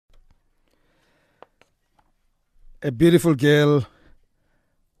A beautiful girl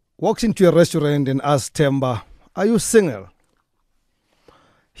walks into a restaurant and asks Temba, "Are you single?"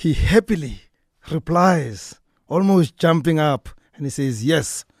 He happily replies, almost jumping up, and he says,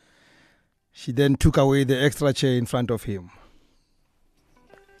 "Yes." She then took away the extra chair in front of him.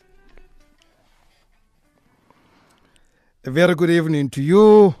 A very good evening to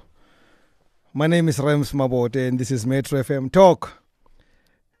you. My name is Rams Mabote, and this is Metro FM Talk.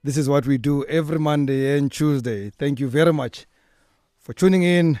 This is what we do every Monday and Tuesday. Thank you very much for tuning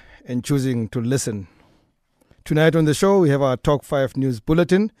in and choosing to listen. Tonight on the show, we have our Talk 5 News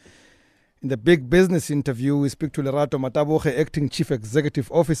Bulletin. In the big business interview, we speak to Lerato Mataboge, Acting Chief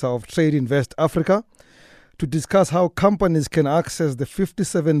Executive Officer of Trade Invest Africa, to discuss how companies can access the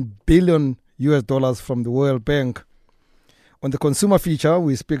 $57 billion from the World Bank. On the consumer feature,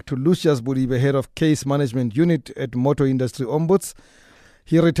 we speak to Lucious Bodibe, Head of Case Management Unit at Motor Industry Ombuds.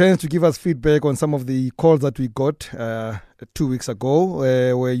 He returns to give us feedback on some of the calls that we got 2 weeks ago,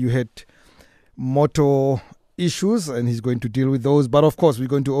 where you had motor issues, and he's going to deal with those. But of course, we're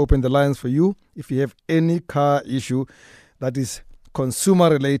going to open the lines for you. If you have any car issue that is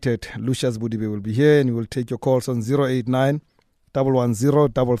consumer related, Lucious Bodibe will be here and he will take your calls on 089 110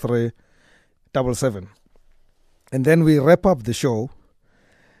 3377. And then we wrap up the show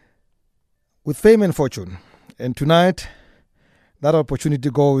with fame and fortune. And tonight, that opportunity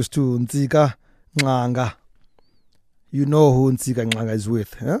goes to Ntsika Ngxanga. You know who Ntsika Ngxanga is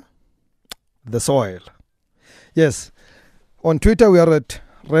with, huh? The soil. Yes. On Twitter, we are at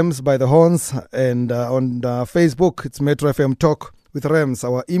Rams by the Horns. And on Facebook, it's Metro FM Talk with Rams.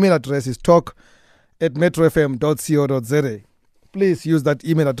 Our email address is talk@metrofm.co.za. Please use that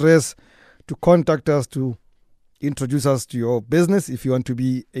email address to contact us, to introduce us to your business. If you want to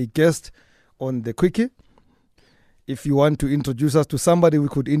be a guest on the Quickie, if you want to introduce us to somebody we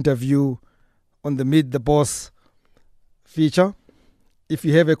could interview on the Meet the Boss feature, if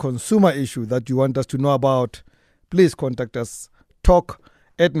you have a consumer issue that you want us to know about, please contact us,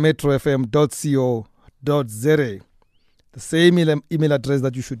 talk@metrofm.co.za. The same email address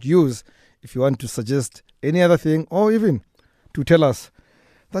that you should use if you want to suggest any other thing, or even to tell us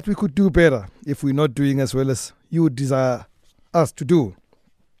that we could do better if we're not doing as well as you would desire us to do.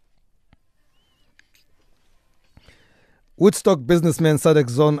 Woodstock businessman Sadek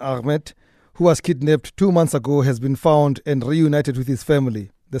Zon Ahmed, who was kidnapped 2 months ago, has been found and reunited with his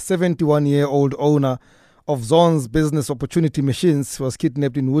family. The 71-year-old owner of Zon's Business Opportunity Machines was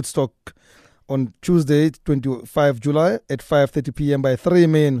kidnapped in Woodstock on Tuesday, 25 July at 5:30 p.m. by 3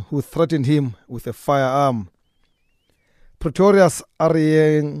 men who threatened him with a firearm. Pretoria's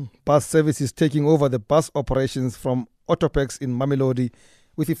REN bus service is taking over the bus operations from Autopex in Mamelodi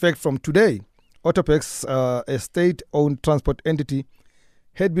with effect from today. Autopex, a state-owned transport entity,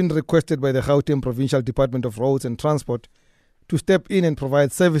 had been requested by the Gauteng Provincial Department of Roads and Transport to step in and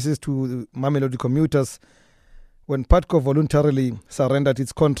provide services to Mamelodi commuters when PATCO voluntarily surrendered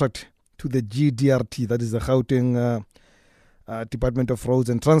its contract to the GDRT, that is the Gauteng Department of Roads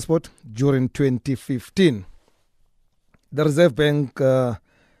and Transport, during 2015. The Reserve Bank, the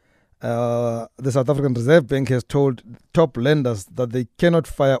South African Reserve Bank, has told top lenders that they cannot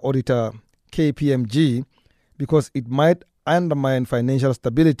fire auditor KPMG because it might undermine financial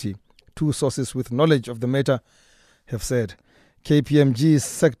stability. Two sources with knowledge of the matter have said. KPMG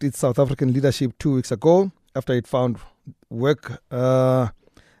sacked its South African leadership 2 weeks ago after it found work the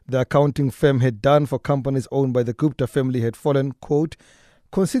accounting firm had done for companies owned by the Gupta family had fallen, quote,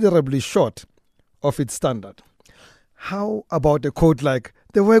 considerably short of its standard. How about a quote like,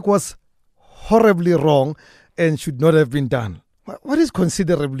 "The work was horribly wrong and should not have been done"? What is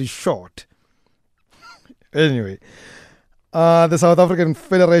considerably short? Anyway, the South African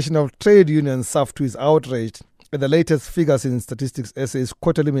Federation of Trade Unions, SAFTU, is outraged at the latest figures in Statistics SA's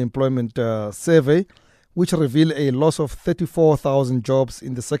quarterly employment survey, which reveal a loss of 34,000 jobs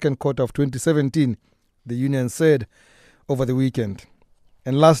in the second quarter of 2017, the union said over the weekend.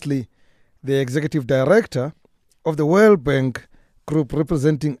 And lastly, the executive director of the World Bank Group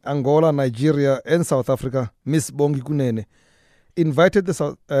representing Angola, Nigeria, and South Africa, Ms. Bongi Kunene, invited the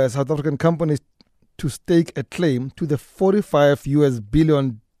South African companies to stake a claim to the $45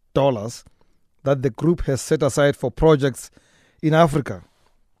 billion that the group has set aside for projects in Africa.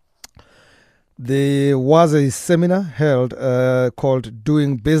 There was a seminar held called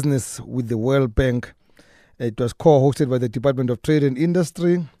Doing Business with the World Bank. It was co-hosted by the Department of Trade and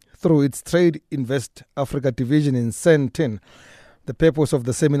Industry through its Trade Invest Africa division in Sandton. The purpose of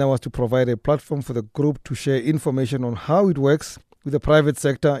the seminar was to provide a platform for the group to share information on how it works with the private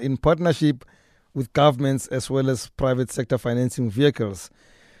sector in partnership with governments as well as private sector financing vehicles.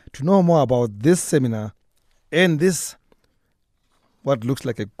 To know more about this seminar And this, what looks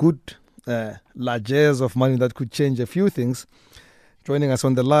like a good largesse of money that could change a few things. Joining us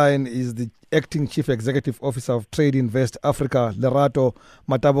on the line is the Acting Chief Executive Officer of Trade Invest Africa, Lerato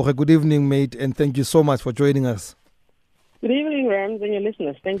Mataboge. Good evening, mate, and thank you so much for joining us. Good evening, Rams, and your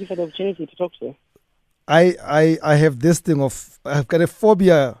listeners. Thank you for the opportunity to talk to you. I have this thing of, I've got a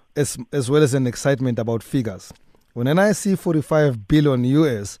phobia as well as an excitement about figures. When I see 45 billion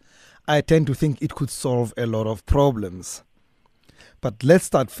US, I tend to think it could solve a lot of problems. But let's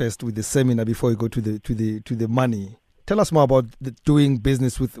start first with the seminar before we go to the money. Tell us more about the doing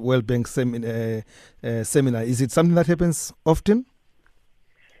business with World Bank seminar. Is it something that happens often?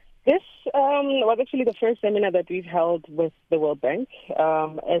 This was actually the first seminar that we've held with the World Bank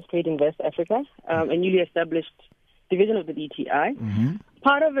as Trade Invest Africa, a newly established division of the DTI. Mm-hmm.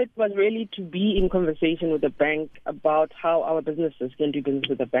 Part of it was really to be in conversation with the bank about how our businesses can do business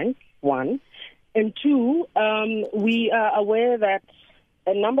with the bank, one. And two, we are aware that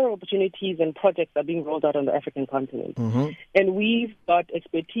a number of opportunities and projects are being rolled out on the African continent. Mm-hmm. And we've got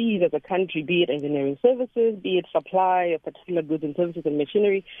expertise as a country, be it engineering services, be it supply of particular goods and services and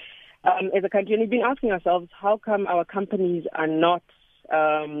machinery as a country. And we've been asking ourselves, how come our companies are not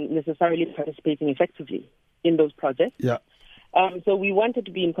necessarily participating effectively in those projects? Yeah. So we wanted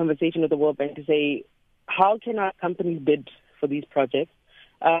to be in conversation with the World Bank to say, how can our companies bid for these projects?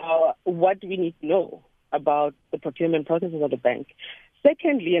 What do we need to know about the procurement processes of the bank?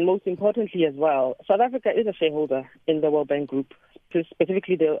 Secondly, and most importantly as well, South Africa is a shareholder in the World Bank Group,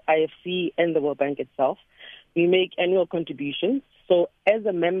 specifically the IFC and the World Bank itself. We make annual contributions. So as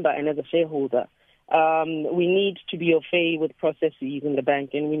a member and as a shareholder, we need to be au fait with processes in the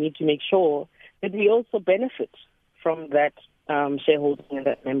bank, and we need to make sure that we also benefit from that shareholding and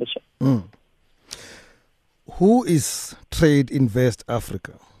that membership. Mm. Who is Trade Invest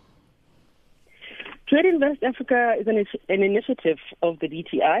Africa? Trade Invest Africa is an initiative of the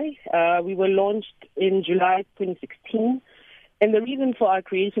DTI. We were launched in July 2016, and the reason for our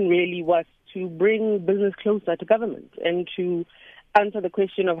creation really was to bring business closer to government and to answer the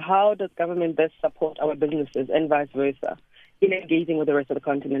question of how does government best support our businesses and vice versa in engaging with the rest of the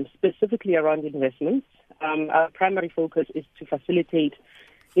continent, specifically around investments. Our primary focus is to facilitate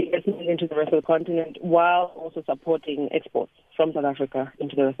investment into the rest of the continent while also supporting exports from South Africa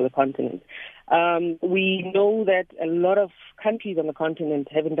into the rest of the continent. We know that a lot of countries on the continent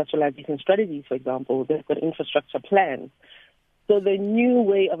have industrialization strategies, for example. They've got infrastructure plans. So the new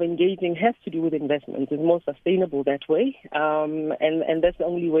way of engaging has to do with investment. It's more sustainable that way, and that's the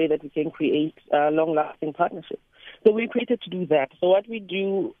only way that we can create long-lasting partnerships. So we're created to do that. So what we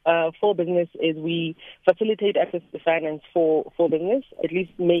do for business is we facilitate access to finance for business, at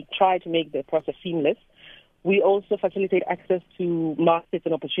least try to make the process seamless. We also facilitate access to markets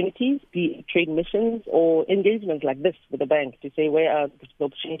and opportunities, be it trade missions or engagements like this with the bank to say where are the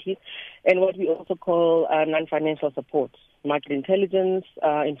opportunities, and what we also call non-financial support, market intelligence,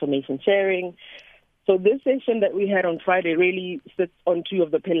 information sharing. So this session that we had on Friday really sits on two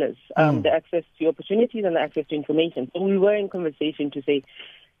of the pillars, the access to opportunities and the access to information. So we were in conversation to say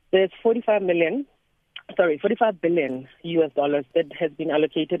there's 45 billion US dollars that has been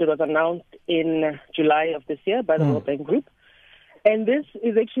allocated. It was announced in July of this year by the World Bank Group. And this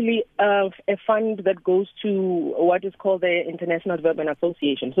is actually a fund that goes to what is called the International Development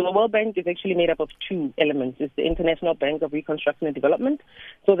Association. So the World Bank is actually made up of two elements. It's the International Bank of Reconstruction and Development.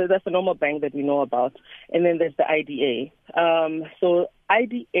 So that's the normal bank that we know about. And then there's the IDA. So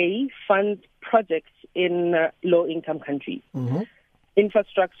IDA funds projects in low-income countries. Mm-hmm.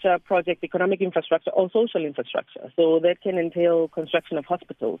 Infrastructure project, economic infrastructure, or social infrastructure. So that can entail construction of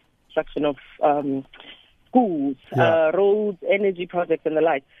hospitals, construction of schools, roads, energy projects, and the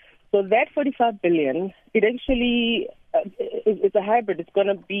like. So that 45 billion, it actually it's a hybrid. It's going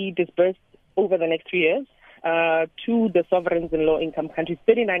to be dispersed over the next 3 years to the sovereigns in low-income countries,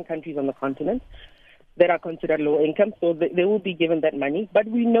 39 countries on the continent that are considered low-income. So they will be given that money. But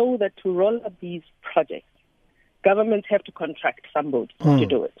we know that to roll up these projects, governments have to contract somebody to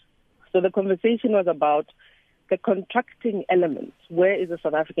do it. So the conversation was about the contracting element. Where is the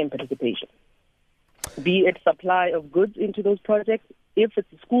South African participation? Be it supply of goods into those projects. If it's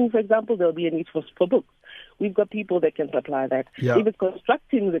a school, for example, there'll be a need for books. We've got people that can supply that. Yeah. If it's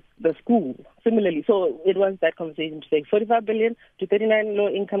constructing the school, similarly. So it was that conversation to say 45 billion to 39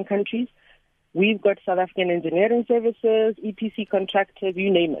 low-income countries. We've got South African engineering services, EPC contractors,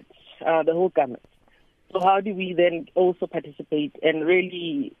 you name it, the whole gamut. So how do we then also participate and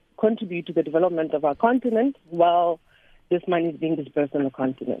really contribute to the development of our continent while this money is being dispersed on the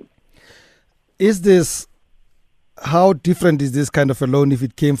continent? How different is this kind of a loan if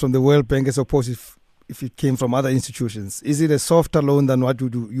it came from the World Bank as opposed if it came from other institutions? Is it a softer loan than what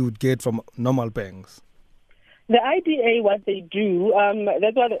you would get from normal banks? The IDA, what they do,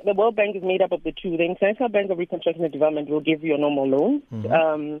 that's why the World Bank is made up of the two. The International Bank of Reconstruction and Development will give you a normal loan.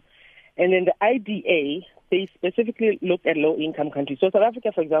 And then the IDA, they specifically look at low-income countries. So South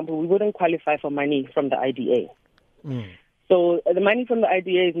Africa, for example, we wouldn't qualify for money from the IDA. So the money from the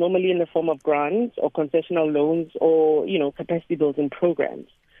IDA is normally in the form of grants or concessional loans or, capacity building programs.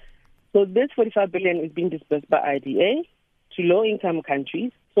 So this 45 billion is being disbursed by IDA to low-income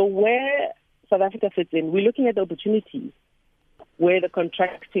countries. So where South Africa fits in, we're looking at the opportunities where the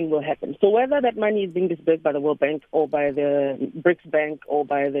contracting will happen. So whether that money is being disbursed by the World Bank or by the BRICS Bank or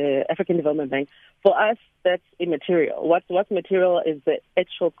by the African Development Bank, for us, that's immaterial. What's material is the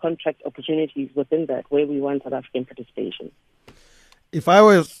actual contract opportunities within that, where we want South African participation. If I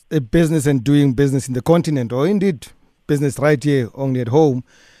was a business and doing business in the continent, or indeed business right here only at home,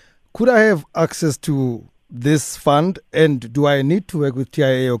 could I have access to this fund, and do I need to work with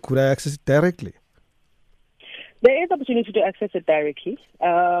TIA, or could I access it directly? There is opportunity to access it directly.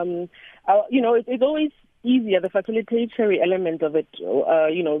 It's always easier, the facilitatory element of it,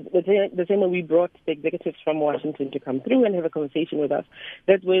 the same way we brought the executives from Washington to come through and have a conversation with us.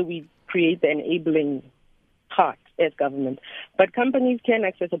 That's where we create the enabling part as government. But companies can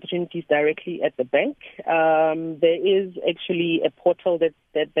access opportunities directly at the bank. There is actually a portal that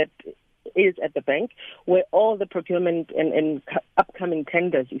is at the bank where all the procurement and upcoming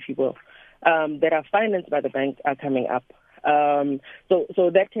tenders, if you will, that are financed by the bank are coming up. So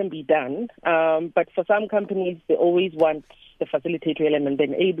that can be done. But for some companies, they always want the facilitatory element, the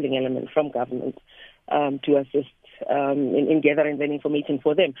enabling element from government to assist in gathering that information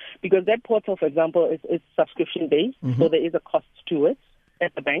for them. Because that portal, for example, is subscription-based, so there is a cost to it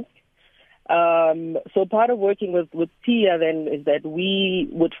at the bank. So part of working with TIA then is that we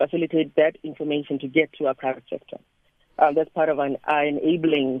would facilitate that information to get to our private sector. That's part of our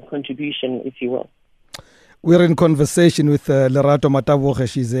enabling contribution, if you will. We're in conversation with Lerato Mataboge.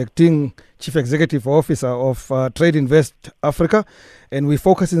 She's acting Chief Executive Officer of Trade Invest Africa, and we're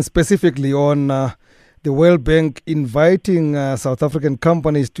focusing specifically on the World Bank inviting South African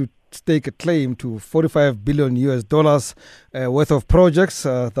companies to stake a claim to $45 billion worth of projects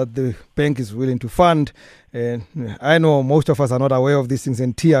that the bank is willing to fund. And I know most of us are not aware of these things,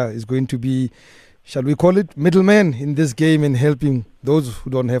 and TIA is going to be, shall we call it, middleman in this game in helping those who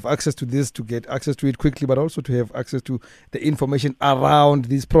don't have access to this to get access to it quickly, but also to have access to the information around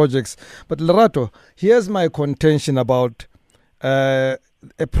these projects. But Lerato, here's my contention about a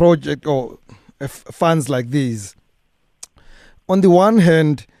project or funds like these. On the one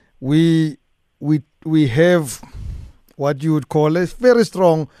hand, we have what you would call a very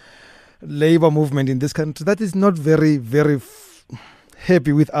strong labor movement in this country that is not very, very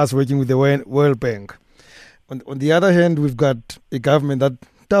happy with us working with the World Bank. On the other hand, we've got a government that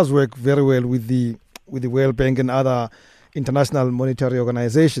does work very well with the World Bank and other international monetary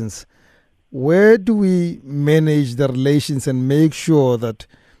organizations. Where do we manage the relations and make sure that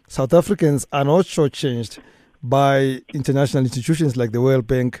South Africans are not shortchanged by international institutions like the World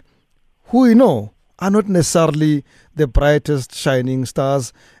Bank, who we know are not necessarily the brightest shining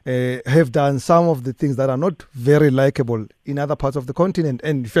stars, have done some of the things that are not very likable in other parts of the continent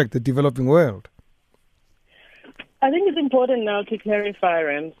and, in fact, the developing world? I think it's important now to clarify,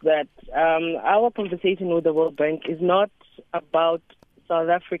 Rams, that our conversation with the World Bank is not about South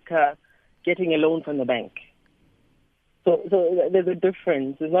Africa getting a loan from the bank. So there's a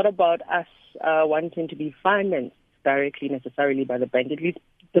difference. It's not about us wanting to be financed directly necessarily by the bank, at least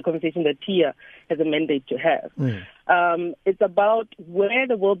the conversation that TIA has a mandate to have. It's about where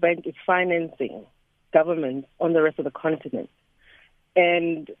the World Bank is financing governments on the rest of the continent.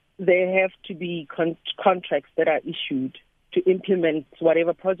 And there have to be contracts that are issued to implement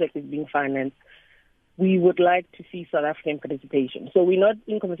whatever project is being financed. We would like to see South African participation. So we're not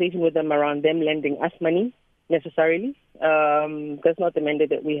in conversation with them around them lending us money necessarily. That's not the mandate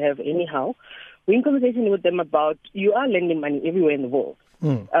that we have anyhow. We're in conversation with them about, you are lending money everywhere in the world.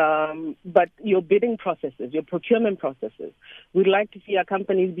 But your bidding processes, your procurement processes, we'd like to see our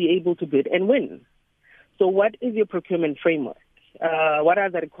companies be able to bid and win. So what is your procurement framework? What are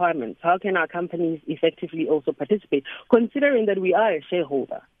the requirements? How can our companies effectively also participate, considering that we are a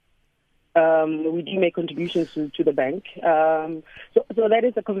shareholder? We do make contributions to the bank. So that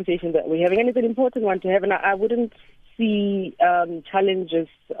is the conversation that we're having, and it's an important one to have. And I wouldn't see challenges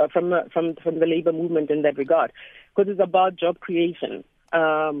from the labor movement in that regard, because it's about job creation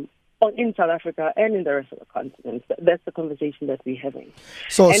in South Africa and in the rest of the continent. That's the conversation that we're having.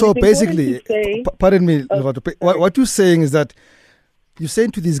 So basically, pardon me, what you're saying is that you're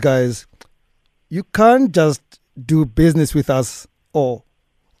saying to these guys, you can't just do business with us or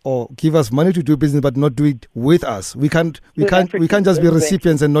give us money to do business but not do it with us. We can't just be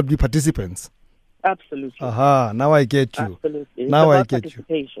recipients and not be participants. Absolutely. Aha, now I get you. Absolutely. Now I get you.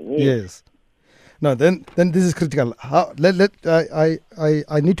 Yes. Now then this is critical.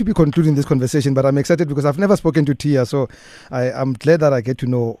 I need to be concluding this conversation, but I'm excited because I've never spoken to Tia, so I'm glad that I get to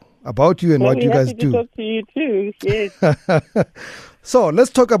know about you and what you guys do. To talk to you too. Yes. So let's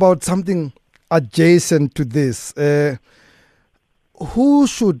talk about something adjacent to this. Who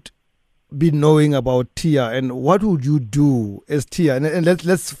should be knowing about Tia, and what would you do as Tia? And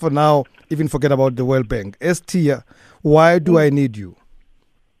let's for now even forget about the World Bank. As Tia, why do I need you?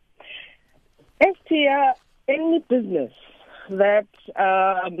 As Tia, any business that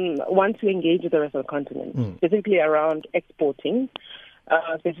wants to engage with the rest of the continent, specifically around exporting,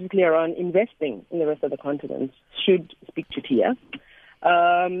 specifically around investing in the rest of the continent, should speak to Tia.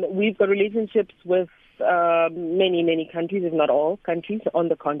 We've got relationships with many countries, if not all countries, on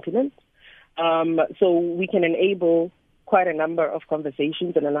the continent. So we can enable quite a number of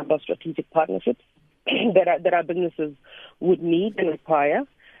conversations and a number of strategic partnerships that our businesses would need and require.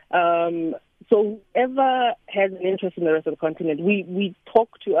 So whoever has an interest in the rest of the continent, we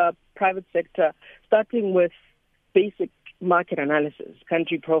talk to our private sector, starting with basic market analysis,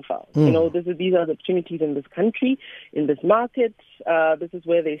 country profiles. These are the opportunities in this country, in this market. This is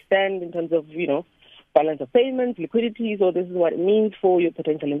where they stand in terms of, balance of payments, liquidity. So this is what it means for your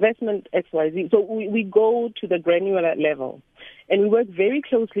potential investment, XYZ. So we go to the granular level, and we work very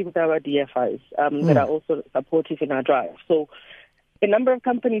closely with our DFIs that are also supportive in our drive. So a number of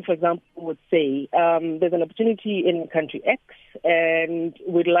companies, for example, would say, there's an opportunity in country X, and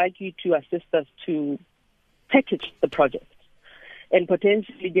we'd like you to assist us to package the project and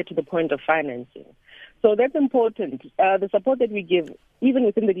potentially get to the point of financing. So that's important. The support that we give, even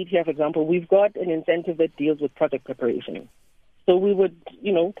within the DTI, for example, we've got an incentive that deals with project preparation. So we would,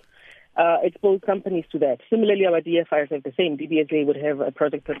 expose companies to that. Similarly, our DFIs have the same. DBSA would have a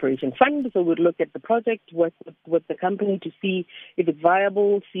project preparation fund, so we'd look at the project, work with the company to see if it's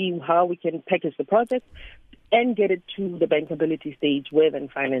viable, see how we can package the project, and get it to the bankability stage where then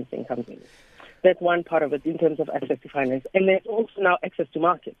financing comes in. That's one part of it in terms of access to finance. And there's also now access to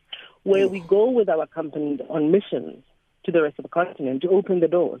markets, where we go with our companies on missions to the rest of the continent to open the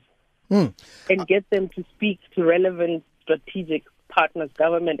doors and get them to speak to relevant strategic partners,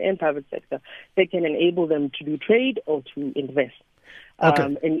 government and private sector, that can enable them to do trade or to invest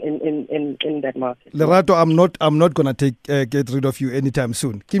in that market. Lerato, I'm not gonna get rid of you anytime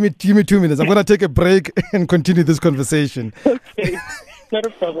soon. Give me 2 minutes. I'm gonna take a break and continue this conversation. Okay, not a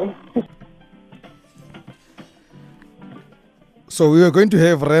problem. So we were going to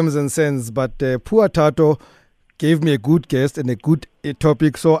have Rams and Cents, but poor Tato gave me a good guest and a good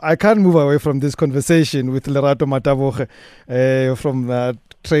topic, so I can't move away from this conversation with Lerato Mataboge from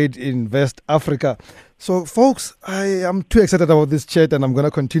Trade Invest Africa. So, folks, I am too excited about this chat, and I'm going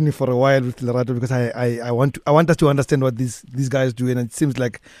to continue for a while with Lerato because I want us to understand what these guys do, and it seems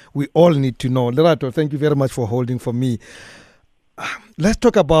like we all need to know. Lerato, thank you very much for holding for me. Let's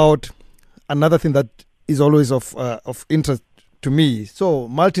talk about another thing that is always of interest to me. So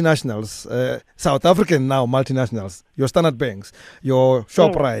multinationals, South African now multinationals, your Standard Banks, your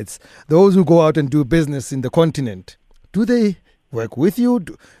ShopRites, those who go out and do business in the continent, do they work with you?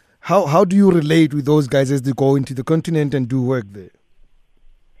 How do you relate with those guys as they go into the continent and do work there?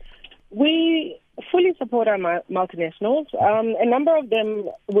 We fully support our multinationals. A number of them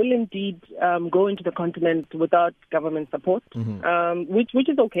will indeed go into the continent without government support, which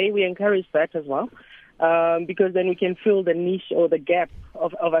is okay. We encourage that as well. Because then we can fill the niche or the gap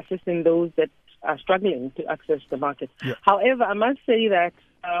of assisting those that are struggling to access the market. Yeah. However, I must say that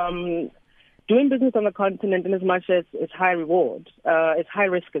doing business on the continent, in as much as it's high reward, it's high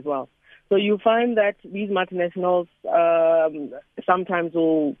risk as well. So you find that these multinationals sometimes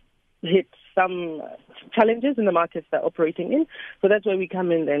will hit some challenges in the markets they're operating in. So that's where we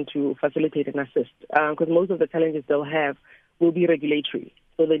come in then to facilitate and assist, because most of the challenges they'll have will be regulatory.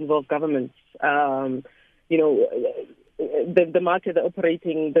 So they involve governments. The market they're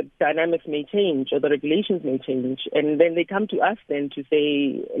operating, the dynamics may change or the regulations may change. And then they come to us then to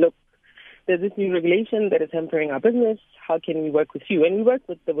say, look, there's this new regulation that is hampering our business. How can we work with you? And we work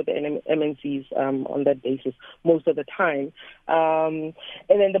with the MNCs on that basis most of the time. And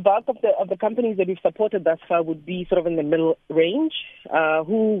then the bulk of the companies that we've supported thus far would be sort of in the middle range,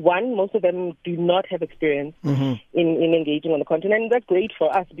 most of them do not have experience in engaging on the continent. And that's great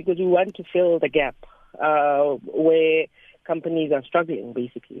for us because we want to fill the gap where companies are struggling,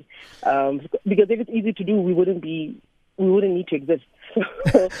 basically. Because if it's easy to do, we wouldn't be we wouldn't need to exist.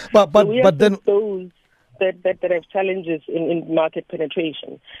 But then those that have challenges in market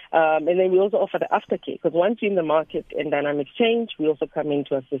penetration. And then we also offer the aftercare, because once you're in the market and dynamics change, we also come in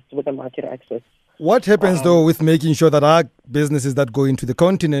to assist with the market access. What happens, though, with making sure that our businesses that go into the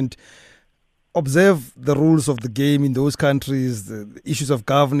continent observe the rules of the game in those countries, the issues of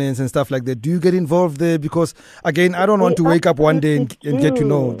governance and stuff like that? Do you get involved there? Because, again, I don't want to wake up one day and get to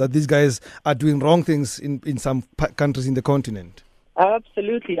know that these guys are doing wrong things in some countries in the continent.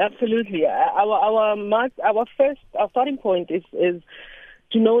 Absolutely. Our starting point is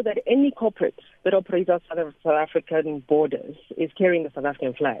to know that any corporate that operates outside of South African borders is carrying the South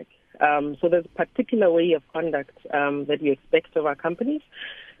African flag. So there's a particular way of conduct that we expect of our companies.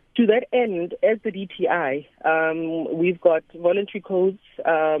 To that end, as the DTI, we've got voluntary codes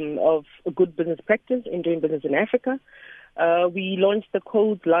of good business practice in doing business in Africa. We launched the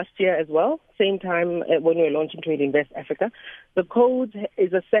codes last year as well, same time when we were launching Trade Invest Africa. The code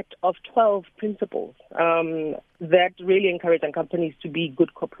is a set of 12 principles that really encourage our companies to be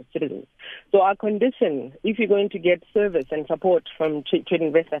good corporate citizens. So our condition, if you're going to get service and support from Trade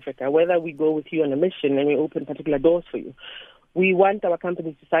Invest Africa, whether we go with you on a mission and we open particular doors for you, we want our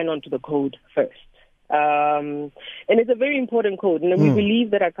companies to sign on to the code first. And it's a very important code, and we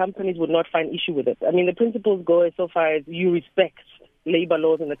believe that our companies would not find issue with it. I mean, the principles go as so far as you respect labor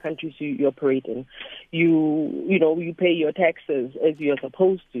laws in the countries you operate in. You pay your taxes as you're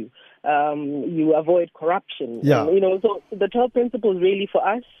supposed to. You avoid corruption. Yeah. And, so the 12 principles really for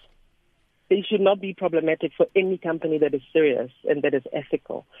us, they should not be problematic for any company that is serious and that is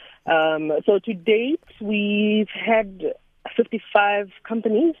ethical. So to date, we've had 55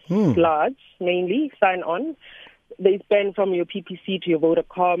 companies, large mainly, sign on. They span from your PPC to your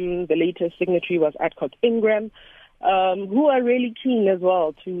Vodacom. The latest signatory was Adcock Ingram, who are really keen as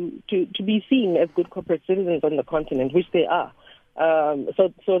well to be seen as good corporate citizens on the continent, which they are.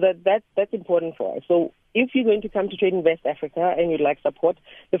 So that's important for us. So if you're going to come to Trade Invest Africa and you'd like support,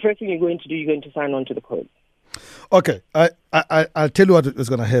 the first thing you're going to sign on to the code. Okay, I'll tell you what is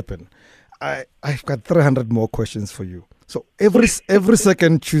going to happen. I've got 300 more questions for you. So every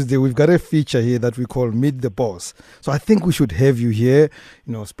second Tuesday, we've got a feature here that we call Meet the Boss. So I think we should have you here,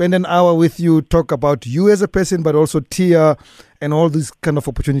 spend an hour with you, talk about you as a person, but also TIA and all these kind of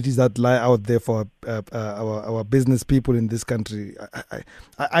opportunities that lie out there for our business people in this country.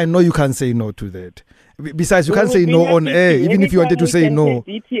 I know you can't say no to that. Besides, you can't say no on air, even if you wanted to say no.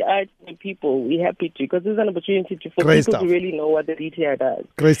 DTI people, we're happy to, because this is an opportunity for people to really know what the DTI does.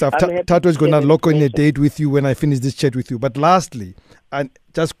 Great stuff. Tato is going to lock in a date with you when I finish this chat with you. But lastly, and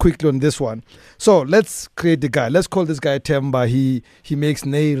just quickly on this one. So let's create the guy. Let's call this guy Temba. He makes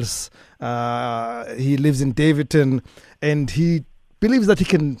nails. He lives in Davidton, and he believes that he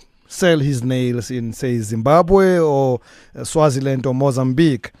can sell his nails in, say, Zimbabwe or Swaziland or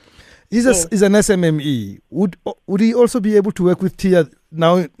Mozambique. He's an SMME. Would he also be able to work with TIA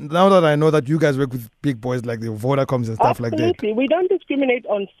now that I know that you guys work with big boys like the Vodacoms and stuff like that? Absolutely. We don't discriminate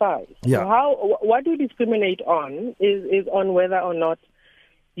on size. Yeah. What we discriminate on is on whether or not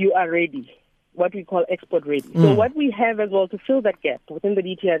you are ready, what we call export ready. So what we have as well to fill that gap within the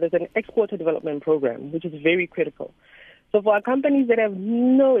DTI, there's an exporter development program, which is very critical. So for our companies that have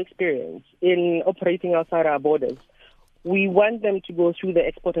no experience in operating outside our borders, we want them to go through the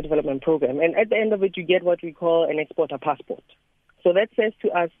exporter development program. And at the end of it, you get what we call an exporter passport. So that says to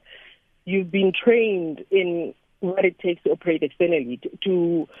us, you've been trained in what it takes to operate externally.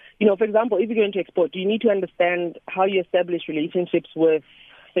 For example, if you're going to export, you need to understand how you establish relationships with,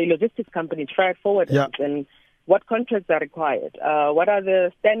 say, logistics companies, freight forwarders, and what contracts are required. What are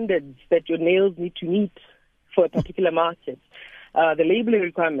the standards that your nails need to meet for a particular market? The labeling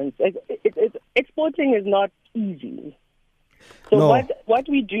requirements. Exporting is not easy. So what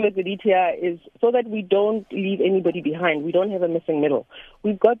we do as the DTI is so that we don't leave anybody behind. We don't have a missing middle.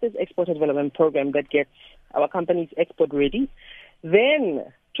 We've got this exporter development program that gets our companies export ready. Then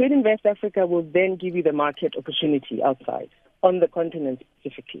Trade Invest Africa will then give you the market opportunity outside on the continent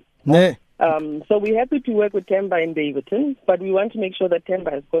specifically. So we're happy to work with Temba in Davidton, but we want to make sure that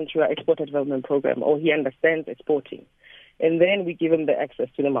Temba has gone through our exporter development program or he understands exporting. And then we give him the access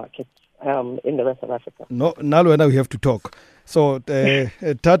to the market in the rest of Africa. Now we have to talk. So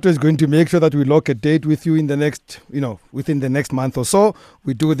Tato is going to make sure that we lock a date with you in the next, within the next month or so.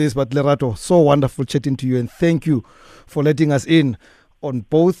 We do this, but Lerato, so wonderful chatting to you, and thank you for letting us in on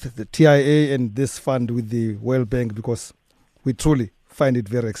both the TIA and this fund with the World Bank, because we truly find it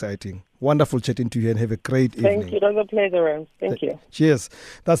very exciting. Wonderful chatting to you, and have a great evening. Thank you. It was a pleasure, Rams. Thank you. Cheers.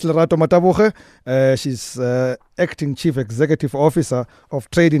 That's Lerato Mataboge. She's Acting Chief Executive Officer of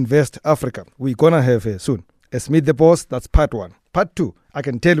Trade Invest Africa. We're going to have her soon. as Meet the Boss. That's part 1. Part 2, I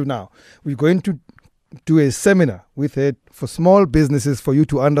can tell you now, we're going to do a seminar with it for small businesses for you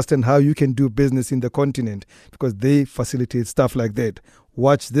to understand how you can do business in the continent, because they facilitate stuff like that.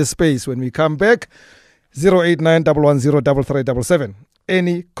 Watch this space. When we come back, 089-110-3377.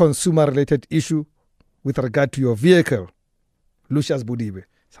 Any consumer-related issue with regard to your vehicle, Lucious Bodibe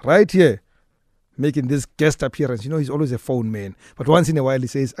is right here making this guest appearance. He's always a phone man, but once in a while he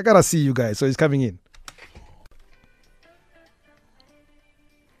says, I gotta see you guys, so he's coming in.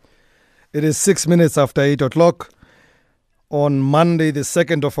 It is 6 minutes after 8 o'clock. On Monday, the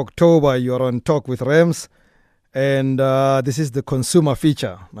 2nd of October, you are on Talk with Rams. And this is the consumer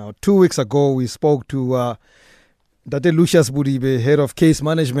feature. Now, 2 weeks ago, we spoke to Dr. Lucious Bodibe, head of case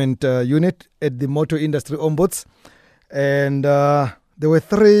management unit at the Motor Industry Ombuds. And there were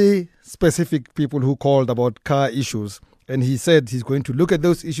 3 specific people who called about car issues. And he said he's going to look at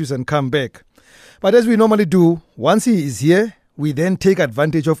those issues and come back. But as we normally do, once he is here, we then take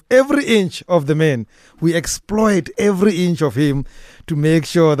advantage of every inch of the man. We exploit every inch of him to make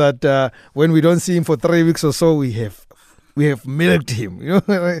sure that when we don't see him for 3 weeks or so, we have milked him.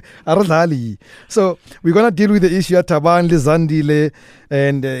 So we're going to deal with the issue at Taban, Lizandile,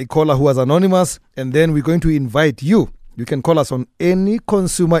 and a caller who was anonymous. And then we're going to invite you. You can call us on any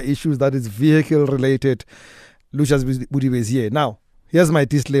consumer issues that is vehicle related. Lucious Bodibe is here. Now, here's my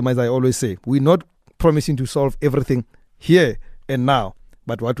disclaimer, as I always say. We're not promising to solve everything here and now.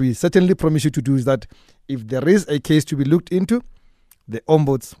 But what we certainly promise you to do is that if there is a case to be looked into, the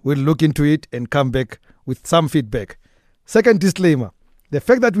Ombuds will look into it and come back with some feedback. Second disclaimer, the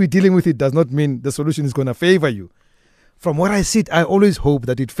fact that we're dealing with it does not mean the solution is going to favor you. From where I sit, I always hope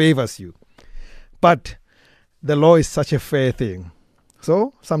that it favors you. But the law is such a fair thing.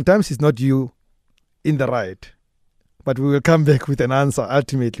 So sometimes it's not you in the right. But we will come back with an answer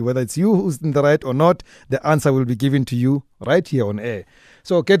ultimately. Whether it's you who's in the right or not, the answer will be given to you right here on air.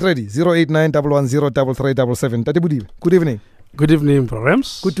 So get ready. 089-110-3377. Tati Bodibe, good evening. Good evening, For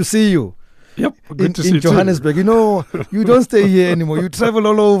Rams. Good to see you. Yep, good to see you in Johannesburg. You don't stay here anymore. You travel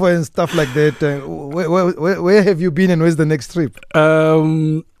all over and stuff like that. Where have you been and where's the next trip?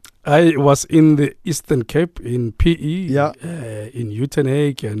 I was in the Eastern Cape, in PE, in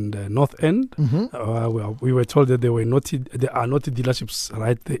Uitenhage and North End. Mm-hmm. We were told that there are not dealerships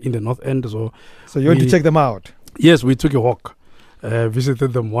right there in the North End. So you went to check them out? Yes, we took a walk,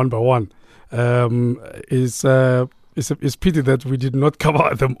 visited them one by one. It's pity that we did not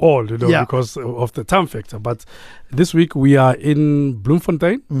cover them all, because of the time factor. But this week we are in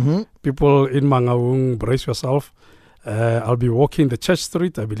Bloemfontein. Mm-hmm. People in Mangaung, brace yourself. I'll be walking the Church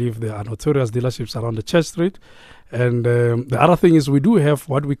Street. I believe there are notorious dealerships around the Church Street. And the other thing is we do have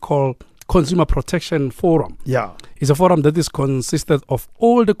what we call Consumer Protection Forum. Yeah. It's a forum that is consisted of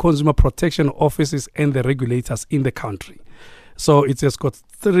all the consumer protection offices and the regulators in the country. So it has got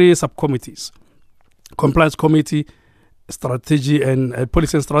 3 subcommittees: Compliance Committee, Strategy and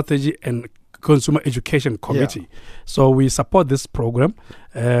Policy and Strategy, and Consumer Education Committee. Yeah. So we support this program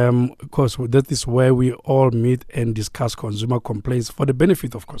because that is where we all meet and discuss consumer complaints for the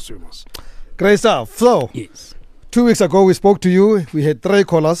benefit of consumers. Great stuff. So, yes. 2 weeks ago we spoke to you. We had 3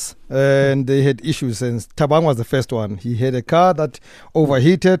 callers and they had issues. And Tabang was the first one. He had a car that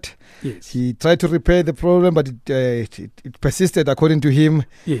overheated. Yes. He tried to repair the problem, but it persisted according to him.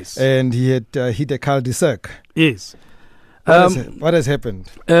 Yes. And he had hit a cul-de-sac. Yes. What has happened?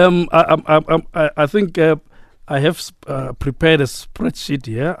 I think I have prepared a spreadsheet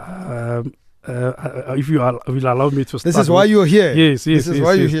here. If you will allow me to start. This is why you're here. Yes. This is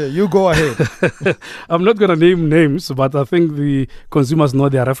why you're here. You go ahead. I'm not going to name names, but I think the consumers know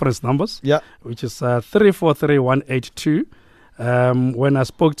their reference numbers. Yeah. Which is 343182. When I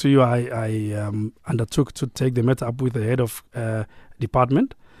spoke to you, I undertook to take the matter up with the head of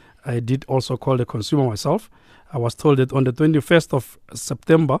department. I did also call the consumer myself. I was told that on the 21st of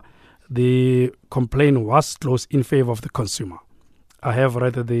September, the complaint was closed in favor of the consumer. I have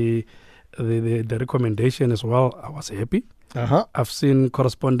read the recommendation as well. I was happy. Uh-huh. I've seen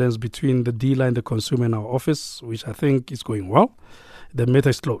correspondence between the dealer and the consumer in our office, which I think is going well. The matter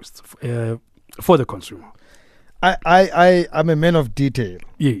is closed for the consumer. I'm a man of detail.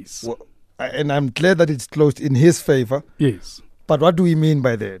 Yes. Well, and I'm glad that it's closed in his favor. Yes. But what do we mean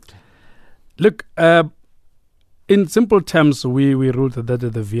by that? Look, in simple terms, we ruled that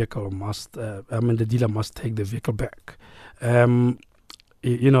the vehicle must, the dealer must take the vehicle back.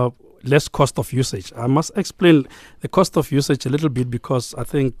 Less cost of usage. I must explain the cost of usage a little bit because I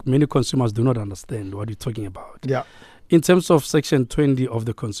think many consumers do not understand what you're talking about. Yeah. In terms of Section 20 of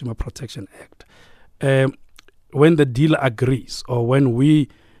the Consumer Protection Act, when the dealer agrees or when we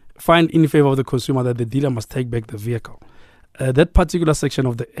find in favor of the consumer that the dealer must take back the vehicle. That particular section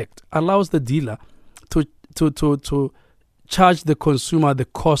of the Act allows the dealer to charge the consumer the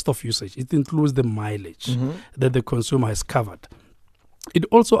cost of usage. It includes the mileage that the consumer has covered. It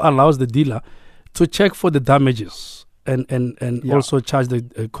also allows the dealer to check for the damages and also charge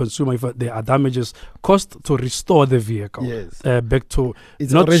the consumer if there are damages, cost to restore the vehicle back to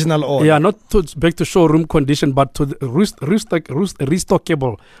its original order. Yeah, not back to showroom condition, but to the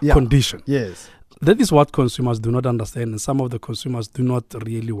restockable condition. Yes. That is what consumers do not understand, and some of the consumers do not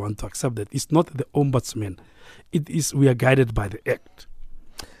really want to accept that. It's not the Ombudsman. It is, we are guided by the Act.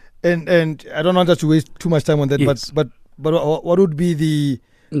 And I don't want us to waste too much time on that, but what would be the...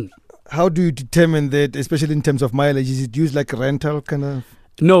 How do you determine that, especially in terms of mileage? Is it used like a rental kind of?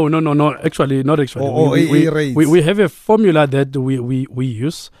 No. Actually, not actually. We have a formula that we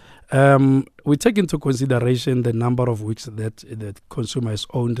use. We take into consideration the number of weeks that the consumer has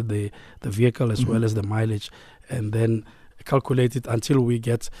owned the vehicle as well as the mileage, and then calculate it until we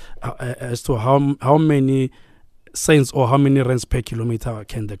get as to how many cents or how many rands per kilometer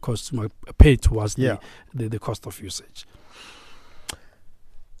can the customer pay towards the cost of usage.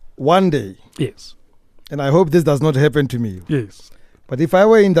 One day. Yes. And I hope this does not happen to me. Yes. But if I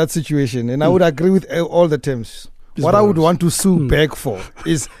were in that situation and I would agree with all the terms, what I would want to sue back for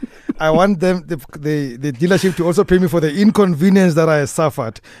is I want them, the dealership, to also pay me for the inconvenience that I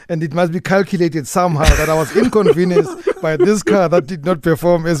suffered. And it must be calculated somehow that I was inconvenienced by this car that did not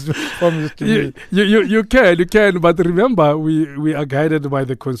perform as promised to me. You can, but remember, we are guided by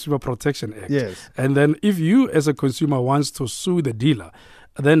the Consumer Protection Act. Yes. And then if you as a consumer wants to sue the dealer,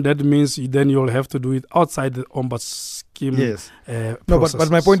 then that means then you'll have to do it outside the Ombudsman scheme. Yes. But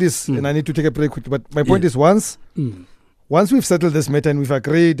my point is, and I need to take a break quickly, but my point is once we've settled this matter and we've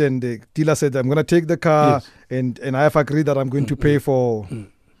agreed, and the dealer said, I'm going to take the car, and I have agreed that I'm going to pay for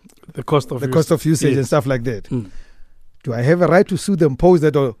the cost of usage and stuff like that. Do I have a right to sue them post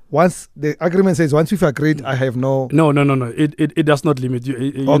that, or once the agreement says once we've agreed, I have no? No. It does not limit you.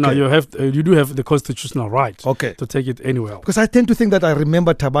 You do have the constitutional right to take it anywhere else. Because I tend to think that I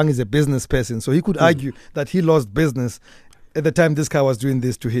remember Thabang is a business person, so he could argue that he lost business at the time this car was doing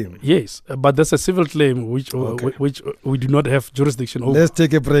this to him. Yes, but that's a civil claim which we do not have jurisdiction over. Let's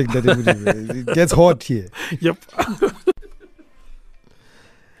take a break. It gets hot here. Yep.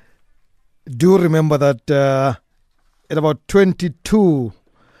 Do remember that. At about 9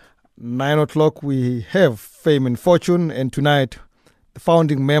 o'clock, we have Fame and Fortune, and tonight, the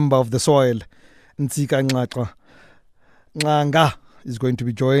founding member of the Soil, Ntsika Ngxanga, is going to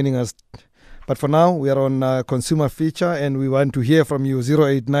be joining us. But for now, we are on Consumer Feature, and we want to hear from you,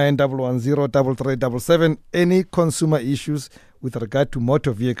 089-110-3377, any consumer issues with regard to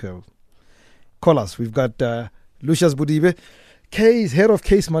motor vehicle. Call us. We've got Lucious Bodibe, head of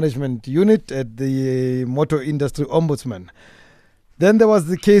case management unit at the Motor Industry Ombudsman. Then there was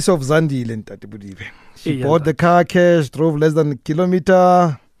the case of Zandile Mataboge. She bought the car cash, drove less than a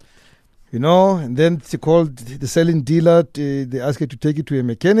kilometer, and then she called the selling dealer. They asked her to take it to a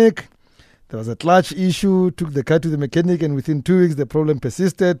mechanic. There was a clutch issue, took the car to the mechanic, and within 2 weeks the problem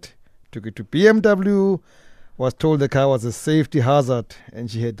persisted. Took it to BMW, was told the car was a safety hazard, and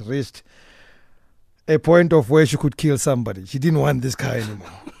she had reached a point of where she could kill somebody. She didn't want this car anymore.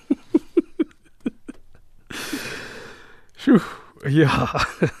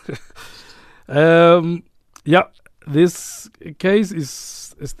 This case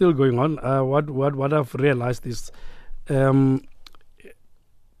is still going on. What I've realized is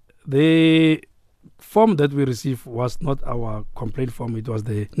the form that we received was not our complaint form. It was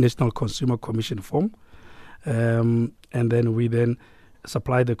the National Consumer Commission form, and then we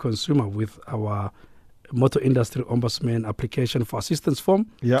supply the consumer with our Motor Industry Ombudsman application for assistance form.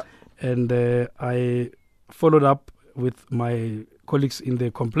 Yeah. And I followed up with my colleagues in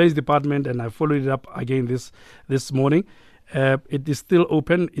the complaints department, and I followed it up again this morning. It is still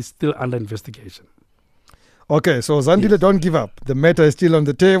open. It's still under investigation. Okay, so Zandile, don't give up. The matter is still on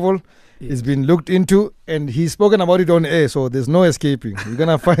the table. Yes. It's been looked into, and he's spoken about it on air, so there's no escaping. You're going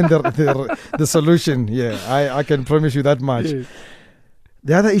to find the solution. Yeah, I can promise you that much. Yes.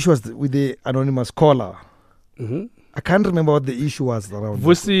 The other issue was with the anonymous caller. Mm-hmm. I can't remember what the issue was around.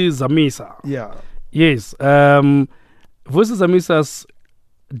 Vusi Zamisa. Yeah. Yes. Vusi Zamisa's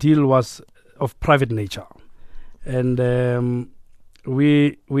deal was of private nature. And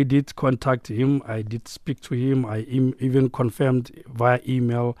we did contact him. I did speak to him. I even confirmed via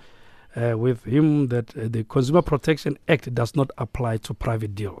email with him that the Consumer Protection Act does not apply to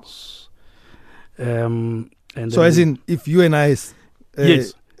private deals. And so as in, if you and I...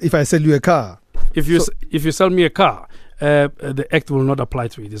 yes. If I sell you a car. If you sell me a car, the act will not apply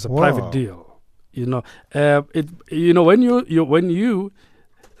to it. It's a private deal. When you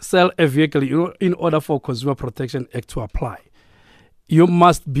sell a vehicle, in order for Consumer Protection Act to apply, you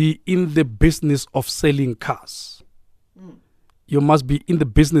must be in the business of selling cars. You must be in the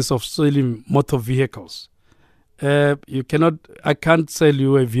business of selling motor vehicles. I can't sell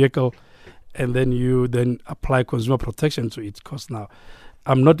you a vehicle and then you apply consumer protection to it, because now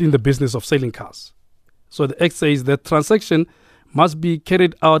I'm not in the business of selling cars. So the Act says that transaction must be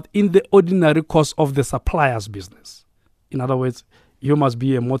carried out in the ordinary course of the supplier's business. In other words, you must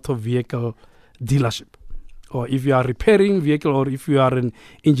be a motor vehicle dealership. Or if you are repairing vehicle, or if you are an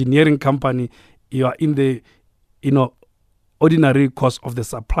engineering company, you are in the ordinary course of the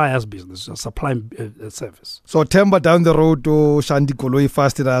supplier's business, supplying service. So Temba down the road to Shandi Koloi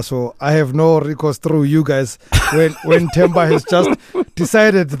faster, so I have no recourse through you guys when Temba has just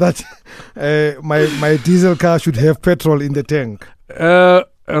decided that my diesel car should have petrol in the tank.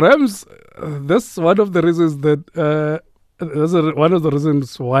 Rams, that's one of the reasons that one of the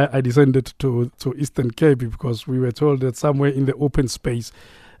reasons why I descended to Eastern Cape, because we were told that somewhere in the open space,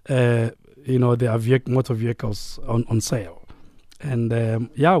 there are motor vehicles on sale. And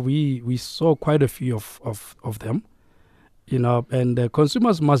we saw quite a few of them, and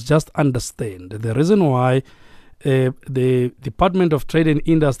consumers must just understand the reason why the Department of Trade and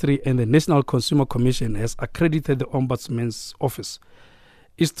Industry and the National Consumer Commission has accredited the Ombudsman's office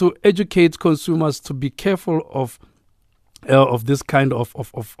is to educate consumers to be careful of this kind of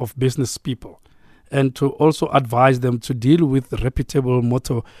business people, and to also advise them to deal with reputable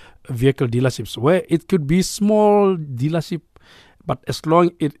motor vehicle dealerships, where it could be small dealership, but as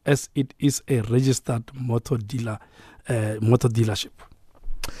long as it is a registered motor dealership.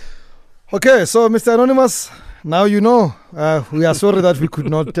 Okay, so Mr. Anonymous, now you know. We are sorry that we could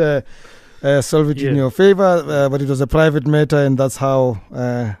not solve it in your favor, but it was a private matter, and that's how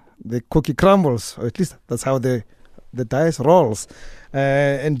the cookie crumbles, or at least that's how the dice rolls.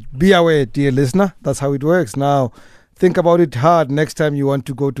 And be aware, dear listener, that's how it works. Now, think about it hard next time you want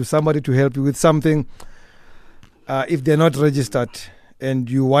to go to somebody to help you with something. If they're not registered and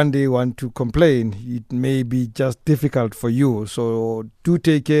you one day want to complain, it may be just difficult for you. So do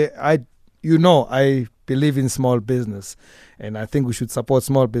take care. I believe in small business, and I think we should support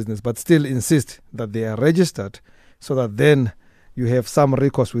small business, but still insist that they are registered so that then you have some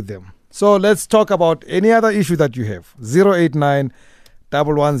recourse with them. So let's talk about any other issue that you have. 089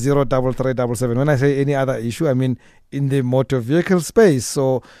 110 3377. When I say any other issue, I mean in the motor vehicle space.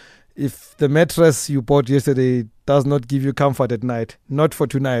 So if the mattress you bought yesterday does not give you comfort at night, not for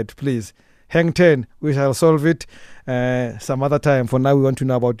tonight, please. Hang 10. We shall solve it some other time. For now, we want to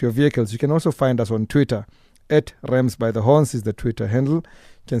know about your vehicles. You can also find us on Twitter. @Rams by the Horns is the Twitter handle.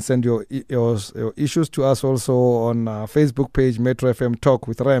 You can send your issues to us also on our Facebook page, Metro FM Talk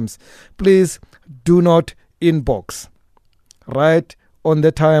with Rams. Please do not inbox. Right on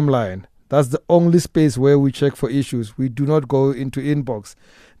the timeline. That's the only space where we check for issues. We do not go into inbox.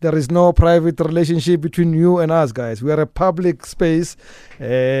 There is no private relationship between you and us, guys. We are a public space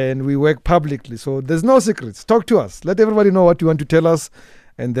and we work publicly. So there's no secrets. Talk to us. Let everybody know what you want to tell us,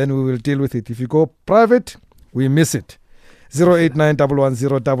 and then we will deal with it. If you go private, we miss it. 089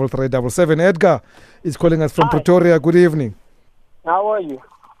 110 3377. Edgar is calling us from Pretoria. Good evening. How are you?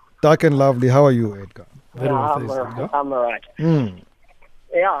 Dark and lovely. How are you, Edgar? I'm all right.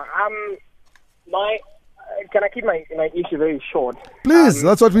 Yeah, can I keep my issue very short? Please,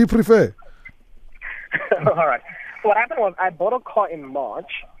 that's what we prefer. All right. What happened was I bought a car in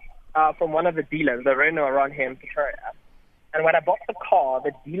March from one of the dealers, the Renault around here in Pretoria. And when I bought the car,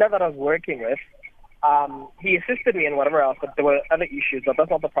 the dealer that I was working with, he assisted me and whatever else, but there were other issues, but that's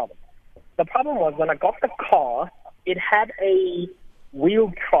not the problem. The problem was when I got the car, it had a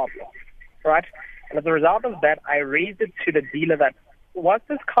wheel problem, right? And as a result of that, I raised it to the dealer that, was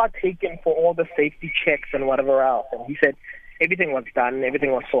this car taken for all the safety checks and whatever else? And he said everything was done,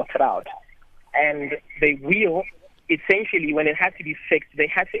 everything was sorted out. And the wheel, essentially, when it had to be fixed, they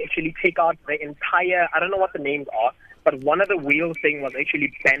had to actually take out the entire, I don't know what the names are, but one of the wheel thing was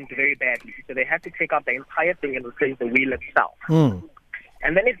actually bent very badly. So they had to take out the entire thing and replace the wheel itself.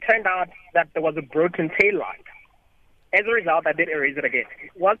 And then it turned out that there was a broken tail light. As a result, I did erase it again.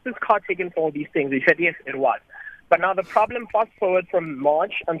 Was this car taken for all these things? He said, yes, it was. But now the problem, fast forward from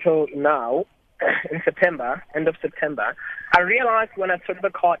March until now, in September, end of September, I realized when I took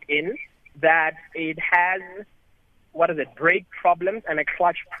the car in that it has, brake problems and a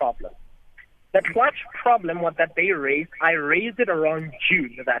clutch problem. The clutch problem was that they raised, I raised it around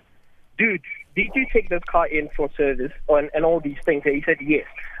June, that, dude, did you take this car in for service and all these things? And he said, yes.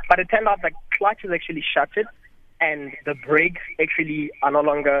 But it turned out the clutch is actually shuttered and the brakes actually are no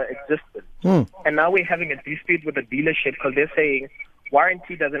longer existent. And now we're having a dispute with the dealership because they're saying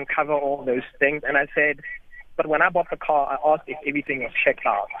warranty doesn't cover all those things. And I said, but when I bought the car, I asked if everything was checked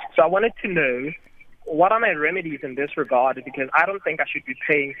out. So I wanted to know, what are my remedies in this regard? Because I don't think I should be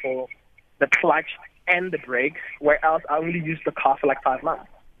paying for the clutch and the brakes, where else I only used the car for like 5 months.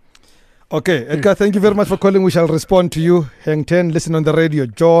 Okay, Edgar, thank you very much for calling. We shall respond to you. Hang 10, listen on the radio.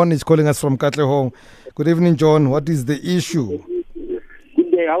 John is calling us from Katlehong. Good evening, John. What is the issue?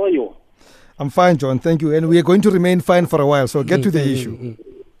 Good day. How are you? I'm fine, John. Thank you. And we are going to remain fine for a while, so get to the issue.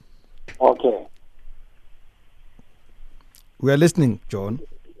 Okay. We are listening, John.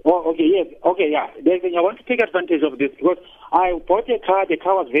 Oh, okay, yes. Okay, yeah. I want to take advantage of this because I bought a car. The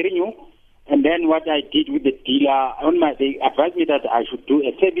car was very new. And then what I did with the dealer, they advised me that I should do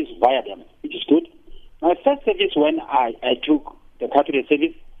a service via them, which is good. My first service, when I took the car to the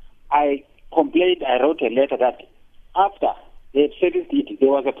service, I complained, I wrote a letter that after they serviced it, there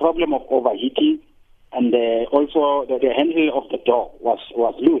was a problem of overheating, and also the handle of the door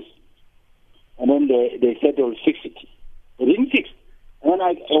was loose. And then they said they will fix it. They didn't fix. And when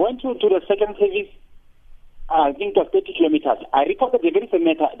I went to the second service, I think it was 30 kilometers. I reported the very same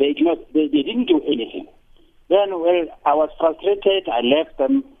matter. They ignored. They didn't do anything. Then, I was frustrated. I left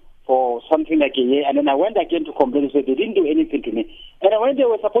them for something like a year, and then I went again to complain. They said they didn't do anything to me. And when they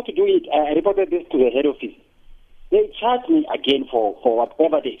were supposed to do it, I reported this to the head office. They charged me again for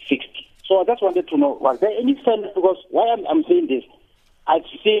whatever they fixed. So I just wanted to know, was there any sense? Because why I'm saying this, I've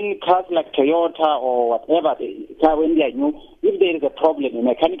seen cars like Toyota or whatever, the car when they are new, if there is a problem, a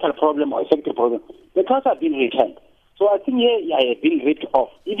mechanical problem or a safety problem, the cars have been returned. So I think here I have been ripped off,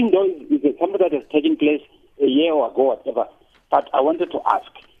 even though it's something that has taken place a year or ago, whatever. But I wanted to ask.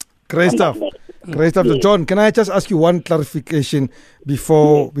 Great stuff. Great stuff. Yes. John, can I just ask you one clarification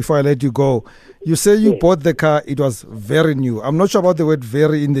before I let you go? You say you bought the car, it was very new. I'm not sure about the word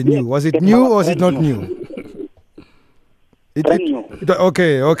very in the new. Was it new or was it not new? Brand new.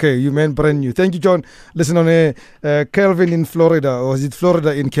 Okay, you meant brand new. Thank you, John. Listen on Kelvin in Florida, or is it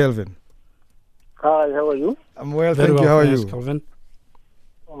Florida in Kelvin? Hi, how are you? I'm well, thank you. How are you? Kelvin?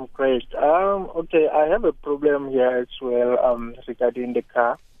 I'm great. Okay, I have a problem here as well regarding the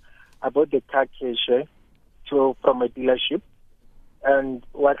car. I bought the car cash from a dealership, and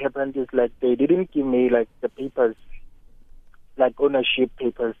what happened is like they didn't give me like the papers, like ownership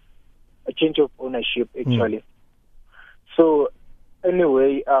papers, a change of ownership actually. So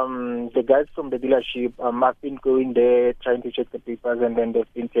anyway, the guys from the dealership, I've been going there trying to check the papers, and then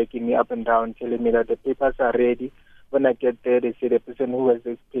they've been taking me up and down, telling me that the papers are ready. When I get there, they say the person who has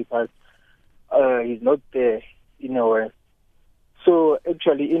these papers, he's not there, in a way. So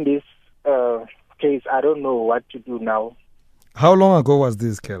actually, in this case, I don't know what to do now. How long ago was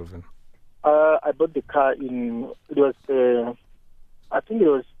this, Kelvin? I bought the car I think it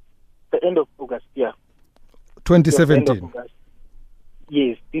was the end of August, yeah. 2017?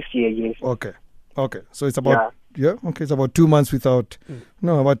 Yes, this year, yes. Okay. So it's about, it's about 2 months without,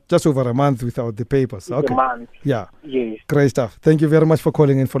 about just over a month without the papers. It's a month. Yeah. Yes. Great stuff. Thank you very much for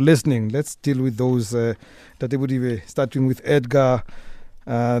calling and for listening. Let's deal with those that they would be starting with Edgar,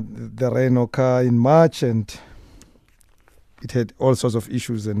 the Renault car in March, and it had all sorts of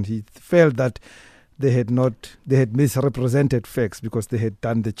issues, and he felt that they had misrepresented facts because they had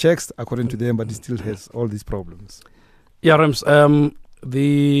done the checks according to them, but it still has all these problems. Yeah, Rams,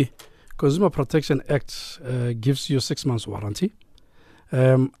 the Consumer Protection Act gives you 6 months warranty.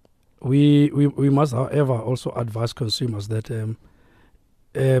 We must, however, also advise consumers that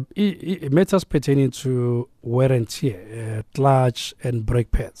matters pertaining to wear and tear, clutch and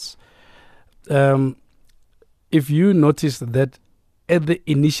brake pads. If you notice that at the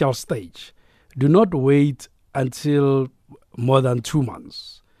initial stage, do not wait until more than 2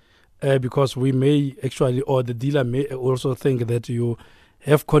 months, because we may actually, or the dealer may also think that you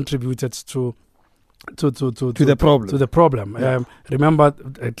have contributed to the problem. To the problem. Yeah. Remember,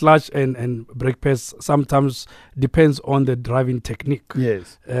 clutch and brake pads sometimes depends on the driving technique.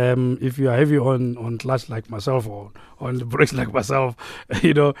 Yes. If you are heavy on clutch like myself or on the brakes like myself,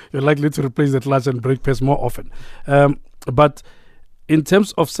 you're likely to replace the clutch and brake pads more often. But in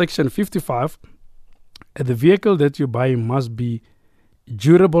terms of Section 55, the vehicle that you buy must be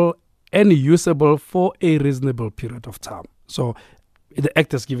durable and usable for a reasonable period of time. So the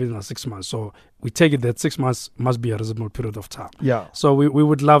Act has given us 6 months. So we take it that 6 months must be a reasonable period of time. Yeah. So we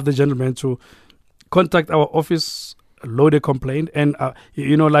would love the gentleman to contact our office, load a complaint, and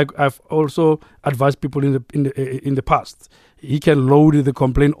like I've also advised people in the past, he can load the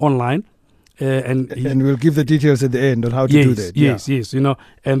complaint online. And we'll give the details at the end on how to do that. Yes.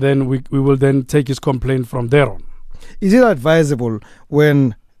 And then we will then take his complaint from there on. Is it advisable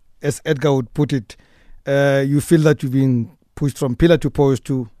when, as Edgar would put it, you feel that you've been pushed from pillar to post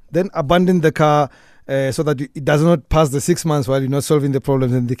to then abandon the car so that it does not pass the 6 months while you're not solving the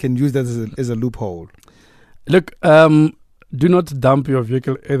problems, and they can use that as a loophole? Look, do not dump your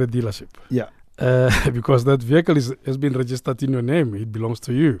vehicle at the dealership. Yeah. Because that vehicle has been registered in your name. It belongs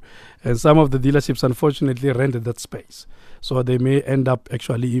to you. And some of the dealerships, unfortunately, rented that space. So they may end up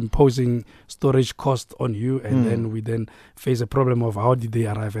actually imposing storage cost on you, and then we face a problem of how did they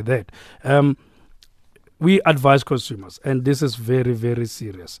arrive at that. We advise consumers, and this is very, very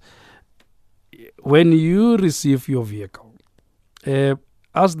serious. When you receive your vehicle,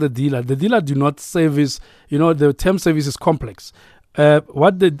 ask the dealer. The dealer do not service, the term service is complex.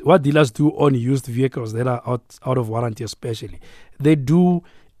 What dealers do on used vehicles that are out of warranty especially, they do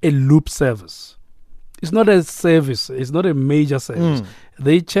a loop service. It's not a service. It's not a major service.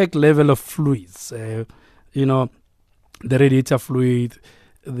 They check level of fluids, the radiator fluid,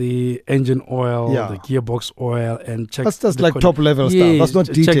 the engine oil, the gearbox oil, and check. That's like top level stuff. That's not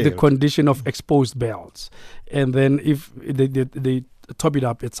detailed. Check the condition of exposed belts, and then if they top it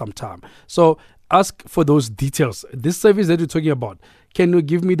up at some time. So ask for those details. This service that you're talking about, can you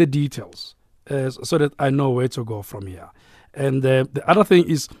give me the details so that I know where to go from here? And the other thing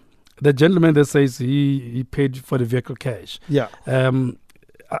is the gentleman that says he paid for the vehicle cash. Yeah.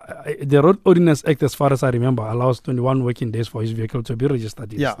 The Road Ordinance Act, as far as I remember, allows 21 working days for his vehicle to be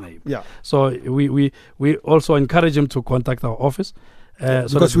registered in his name. Yeah. So we also encourage him to contact our office.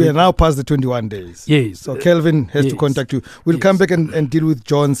 Because we are now past the 21 days. Yes. So Kelvin has to contact you. We'll come back and deal with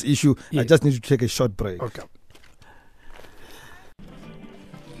John's issue. I just need to take a short break. Okay.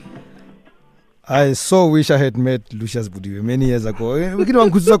 I so wish I had met Lucious Bodibe many years ago. I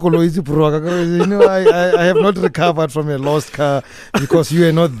have not recovered from a lost car because you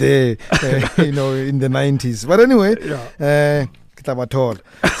were not there, in the 90s. But anyway,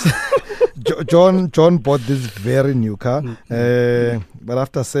 John bought this very new car, but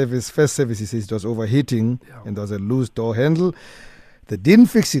after first service, he says it was overheating and there was a loose door handle. They didn't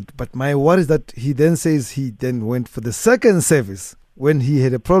fix it, but my worry is that he then says he then went for the second service when he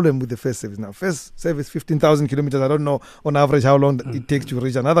had a problem with the first service. Now, first service, 15,000 kilometers. I don't know on average how long it takes to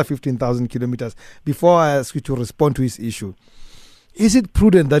reach another 15,000 kilometers. Before I ask you to respond to his issue, is it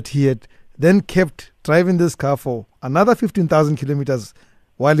prudent that he had then kept driving this car for another 15,000 kilometers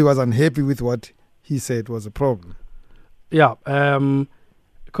while he was unhappy with what he said was a problem? Yeah,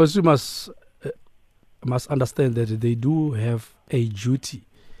 consumers must understand that they do have a duty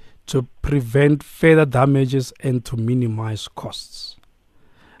to prevent further damages and to minimize costs.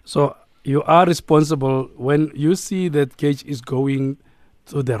 So you are responsible when you see that gauge is going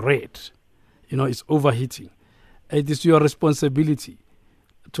to the red, it's overheating. It is your responsibility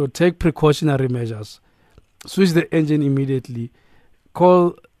to take precautionary measures, switch the engine immediately,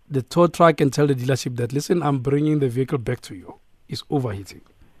 call the tow truck and tell the dealership that, listen, I'm bringing the vehicle back to you. It's overheating,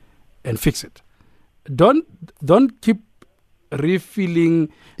 and fix it. Don't keep refilling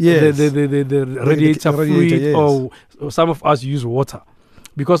the radiator fluid, or some of us use water.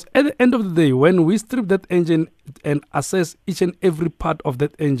 Because at the end of the day, when we strip that engine and assess each and every part of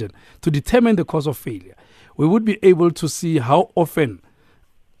that engine to determine the cause of failure, we would be able to see how often,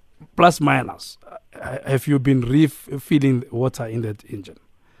 plus minus, have you been refilling water in that engine.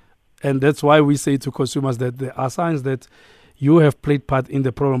 And that's why we say to consumers that there are signs that you have played part in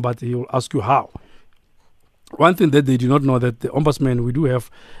the problem, but he will ask you how. One thing that they do not know, that the Ombudsman, we do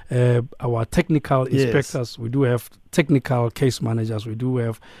have our technical inspectors, we do have technical case managers, we do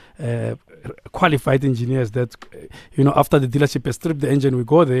have qualified engineers that, after the dealership has stripped the engine, we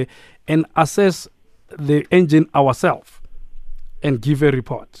go there and assess the engine ourselves and give a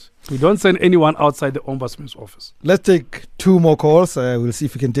report. We don't send anyone outside the Ombudsman's office. Let's take two more calls. We'll see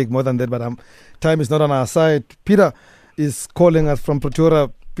if we can take more than that, but time is not on our side. Peter is calling us from Pretoria.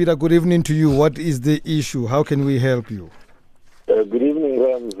 Peter, good evening to you. What is the issue? How can we help you? Good evening,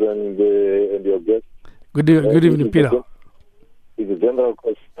 Rams, and your guest. Good evening, Peter. It's a general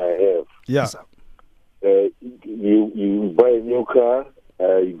question I have. Yeah. You buy a new car,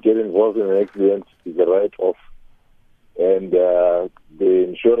 you get involved in an accident, it's a write-off, and the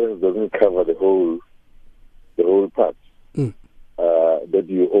insurance doesn't cover the whole part that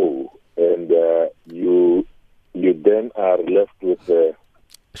you owe, and you then are left with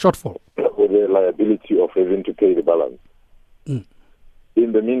shortfall, with the liability of having to pay the balance. In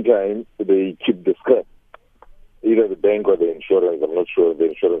the meantime, they keep the scrap, either the bank or the insurance. I'm not sure, the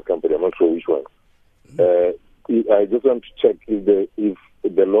insurance company. I'm not sure which one. I just want to check if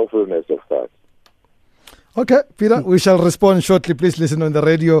the lawfulness of that. Okay, Peter, we shall respond shortly. Please listen on the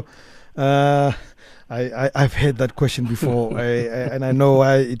radio. I've heard that question before, and I know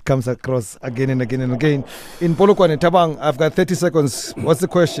why it comes across again and again and again. In Polokwane, Tabang, I've got 30 seconds. What's the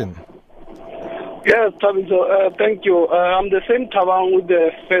question? Yes, Tabiso, thank you. I'm the same Tabang with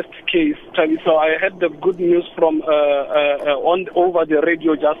the first case, Tabiso. I had the good news from over the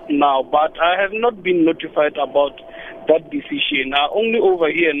radio just now, but I have not been notified about that decision. Only over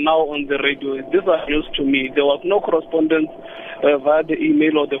here now on the radio. These are news to me. There was no correspondence via the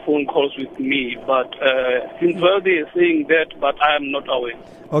email or the phone calls with me, but since well they are saying that, but I am not aware.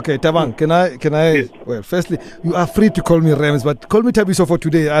 Okay, Tabang, can I? Yes. Well, firstly, you are free to call me Rams, but call me Tabiso for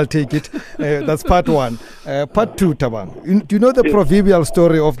today. I'll take it. That's part one. Part two, Tabang. Do you know the proverbial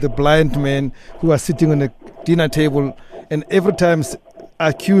story of the blind man who was sitting on a dinner table and every time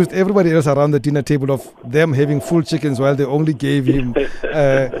accused everybody else around the dinner table of them having full chickens while they only gave him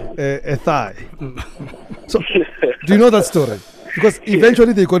a thigh? So, do you know that story? Because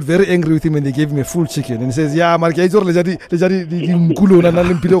eventually they got very angry with him and they gave him a full chicken. And he says, so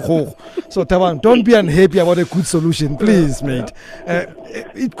Tabang, don't be unhappy about a good solution, please, mate.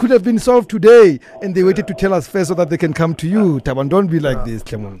 It could have been solved today and they waited to tell us first so that they can come to you. Tabang, don't be like this,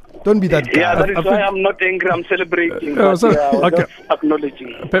 Clemon. Don't be that guy. Yeah, that is why I'm not angry. I'm celebrating. Just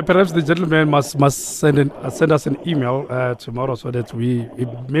acknowledging. Perhaps the gentleman must send us an email tomorrow so that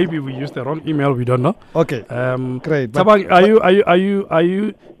maybe we use the wrong email. We don't know. Okay. Great. Tabang, are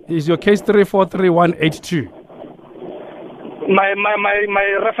you? Is your case 343182? My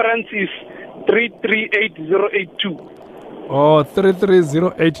reference is 338082. Oh,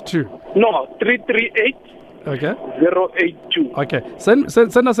 33082. No, 338. Okay. 082. Okay.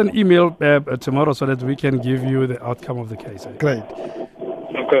 Send us an email tomorrow so that we can give you the outcome of the case. Great.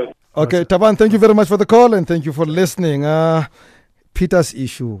 Okay. Taban, thank you very much for the call and thank you for listening. Peter's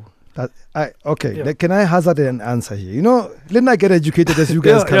issue. Can I hazard an answer here? You know, let me get educated as you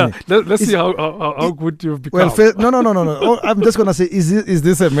guys come. Let's see how good you've become. Well, no. I'm just gonna say, is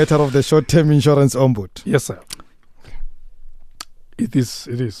this a matter of the short-term insurance ombud? Yes, sir. It is.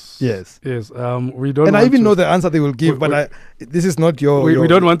 Yes. We don't. And I even know the answer they will give, but this is not your. We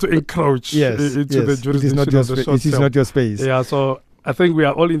don't want to encroach into the jurisdiction of the short term. It is not your space. Yeah. So I think we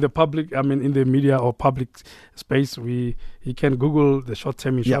are all in the public. I mean, in the media or public space. You can Google the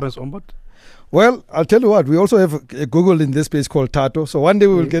short-term insurance ombud. Well, I'll tell you what. We also have a Google in this space called Tato. So one day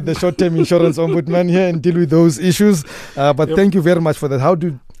we will get the short-term insurance ombudsman here and deal with those issues. Thank you very much for that. How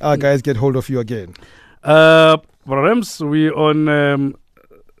do our guys get hold of you again? For Rams, we on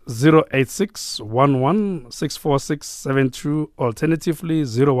 086-11-646-72, alternatively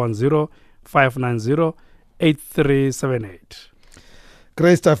 010-590-8378.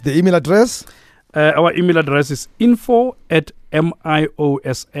 Great stuff. The email address? Our email address is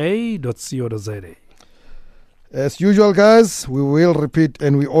info@miosa.co.za. As usual, guys, we will repeat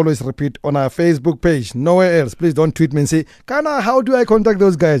and we always repeat on our Facebook page. Nowhere else. Please don't tweet me and say, Kana, how do I contact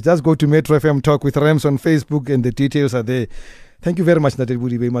those guys? Just go to Metro FM Talk with Rams on Facebook and the details are there. Thank you very much, Ntsika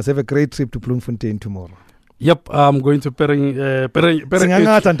Ngxanga. You must have a great trip to Bloemfontein tomorrow. Yep, I'm going to Pereng.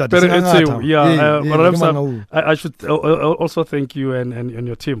 I should also thank you and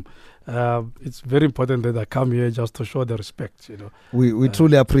your team. It's very important that I come here just to show the respect. We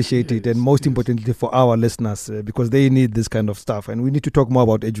truly appreciate it, and most importantly for our listeners, because they need this kind of stuff, and we need to talk more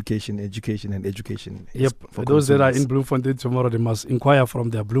about education. Yep, for those that are in Bloemfontein tomorrow, they must inquire from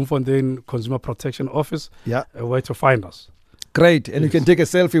their Bloemfontein Consumer Protection Office. Where to find us. Great, and you can take a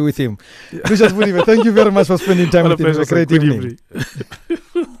selfie with him. Lucious Bodibe, thank you very much for spending time with him. It was a great evening.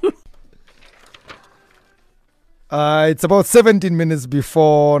 It's about 17 minutes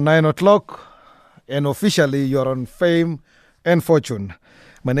before 9 o'clock, and officially you're on Fame and Fortune.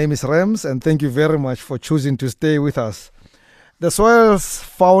 My name is Rams, and thank you very much for choosing to stay with us. The Soil's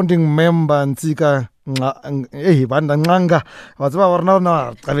founding member, Ntsika Ngxanga,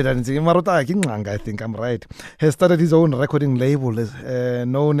 I think I'm right, has started his own recording label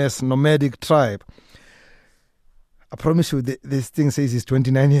known as Nomadic Tribe. I promise you, this thing says he's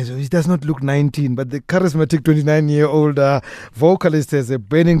 29 years old. He does not look 19, but the charismatic 29-year-old vocalist has a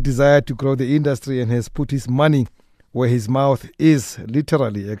burning desire to grow the industry and has put his money where his mouth is,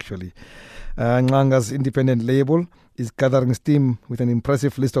 literally, actually. Ngxanga's independent label is gathering steam with an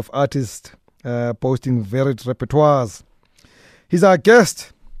impressive list of artists posting varied repertoires. He's our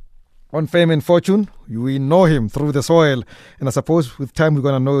guest on Fame and Fortune. We know him through The Soil, and I suppose with time we're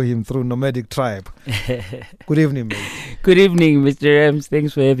going to know him through Nomadic Tribe. Good evening, mate. Good evening, Mr. Rams.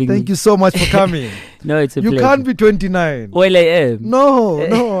 Thanks for having me. Thank you so much for coming. No, it's a pleasure. You can't be 29. Well, I am. No.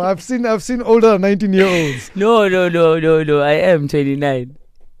 I've seen older 19-year-olds. No. I am 29.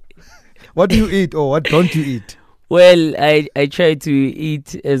 What do you eat or what don't you eat? Well, I try to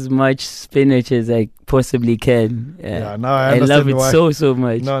eat as much spinach as I possibly can. Now I understand love it why. so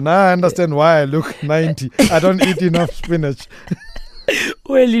much. No, now I understand why I look 90. I don't eat enough spinach.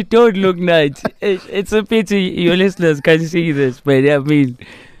 Well, you don't look 90. It's a pity your listeners can't see this, but I mean...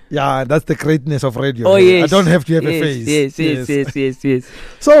 Yeah, that's the greatness of radio. Oh, yes. I don't have to have a face. Yes.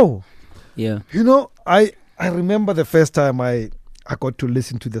 So, yeah. I remember the first time I got to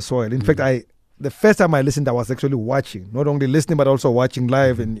listen to The Soil. In fact, the first time I listened, I was actually watching, not only listening, but also watching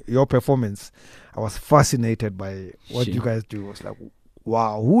live in your performance. I was fascinated by what you guys do. I was like,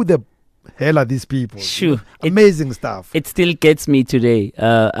 wow, who the hell are these people? Sure. Amazing stuff. It still gets me today.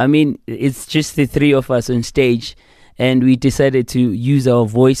 I mean, it's just the three of us on stage, and we decided to use our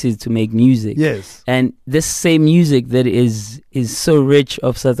voices to make music. Yes. And this same music that is so rich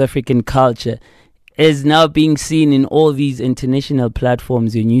of South African culture is now being seen in all these international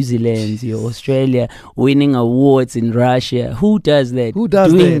platforms, your New Zealand, your Australia, winning awards in Russia. Who does that?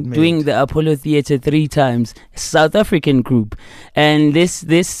 Doing the Apollo Theatre 3 times. South African group. And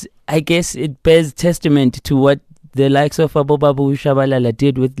this I guess it bears testament to what the likes of Abobabu Shabalala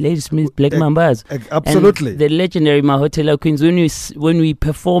did with Ladysmith Black Mambas. Absolutely. And the legendary Mahotela Queens. When we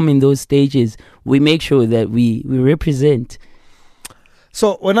perform in those stages, we make sure that we represent.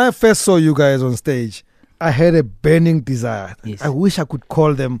 So when I first saw you guys on stage, I had a burning desire. Yes. I wish I could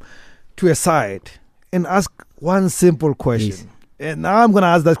call them to a side and ask one simple question. Yes. And now I'm going to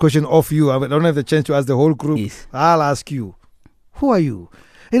ask that question of you. I don't have the chance to ask the whole group. Yes. I'll ask you, who are you?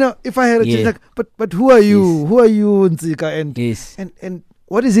 If I had a chance, Yeah. but who are you? Yes. Who are you, Ntsika? And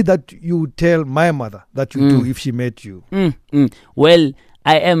what is it that you tell my mother that you do if she met you? Well,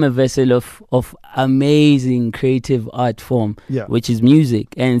 I am a vessel of amazing creative art form, which is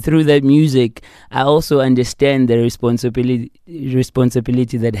music. And through that music, I also understand the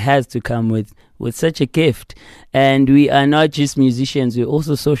responsibility that has to come with such a gift. And we are not just musicians, we're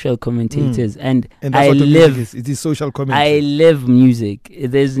also social commentators. And that's what music is. It is social commentary. I live music.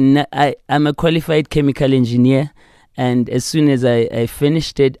 I'm a qualified chemical engineer. And as soon as I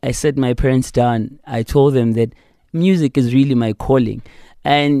finished it, I sat my parents down. I told them that music is really my calling.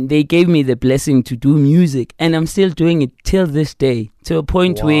 And they gave me the blessing to do music, and I'm still doing it till this day, to a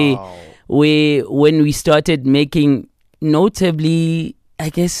point where when we started making noticeable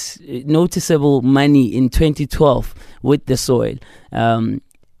money in 2012 with The Soil,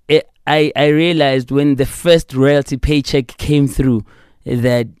 I realized when the first royalty paycheck came through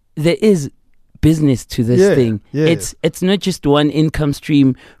that there is business to this thing. It's not just one income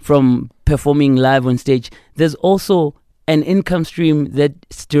stream from performing live on stage. There's also an income stream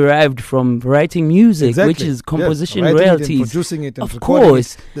that's derived from writing music, which is composition royalties, producing it, and of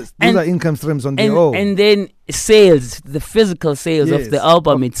course. These are income streams on their own. And then sales, the physical sales of the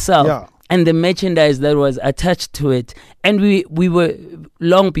album itself, and the merchandise that was attached to it. And we were,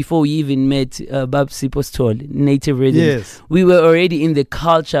 long before we even met Babs Sipostol, Native Rhythm, we were already in the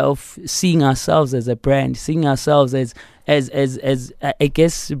culture of seeing ourselves as a brand, seeing ourselves as I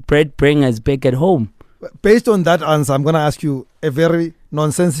guess bread bringers back at home. Based on that answer, I'm going to ask you a very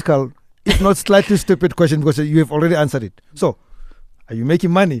nonsensical, if not slightly stupid question, because you have already answered it. So, are you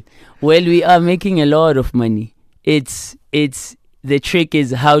making money? Well, we are making a lot of money. It's the trick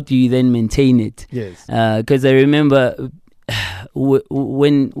is, how do you then maintain it? Yes. Because I remember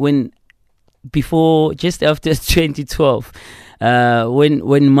when before, just after 2012,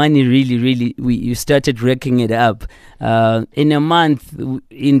 when money really you started racking it up, in a month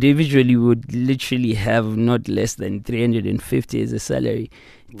individually we would literally have not less than 350 as a salary,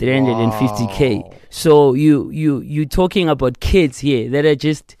 350k. So you talking about kids here that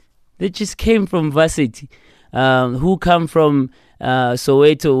just came from varsity, who come from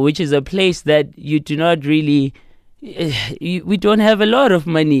Soweto, which is a place that you do not really. We don't have a lot of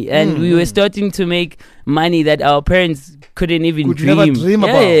money, and we were starting to make money that our parents couldn't even dream. Never dream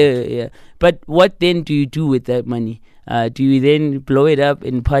about. Yeah. But what then do you do with that money? Do you then blow it up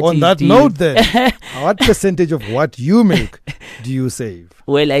in parties? On that note, then, what percentage of what you make do you save?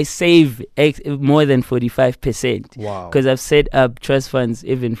 Well, I save more than 45%. Wow! Because I've set up trust funds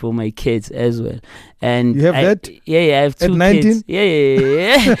even for my kids as well. And you have that? Yeah, I have 2 At 19? kids.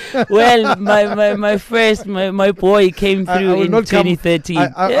 Yeah. Well, my boy came through in 2013.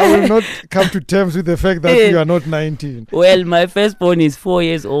 I will not come to terms with the fact that you are not 19. Well, my firstborn is 4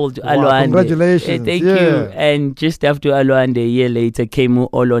 years old. Wow, congratulations! Thank you. And just after Alwande, a year later, came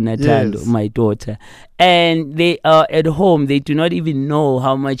Olo Natando, my daughter. And they are at home. They do not even know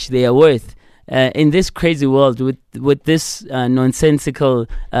how much they are worth. In this crazy world, with this nonsensical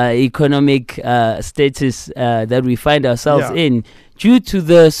economic status that we find ourselves in, due to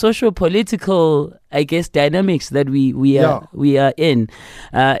the socio-political, I guess, dynamics that we are in,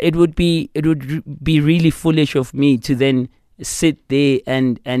 it would be really foolish of me to then sit there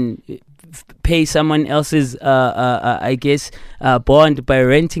and pay someone else's I guess bond by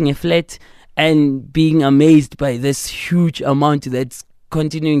renting a flat and being amazed by this huge amount that's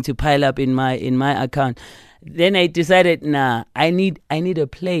continuing to pile up in my account. Then I decided, I need a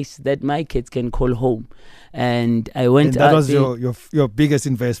place that my kids can call home. And I went out there. That was your biggest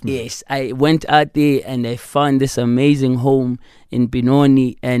investment. Yes, I went out there and I found this amazing home in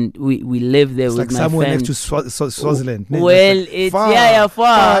Benoni, and we live there it's with like my somewhere family. next to Swaziland. Well, it's far.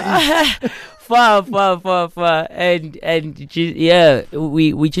 And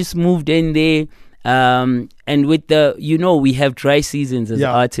we just moved in there. And with we have dry seasons as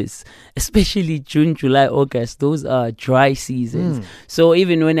artists, especially June, July, August. Those are dry seasons. So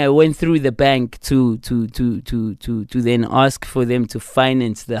even when I went through the bank to then ask for them to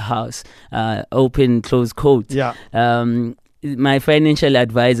finance the house, open, close quote. My financial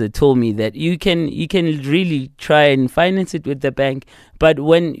advisor told me that you can really try and finance it with the bank, but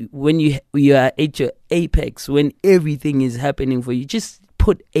when you are at your apex, when everything is happening for you, just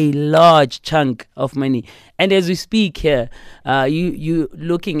put a large chunk of money. And as we speak here, you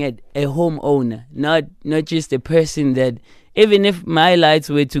looking at a homeowner, not just a person that, even if my lights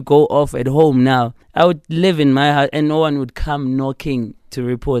were to go off at home now, I would live in my house and no one would come knocking to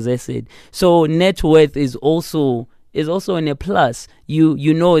repose, I said. So net worth is also in a plus.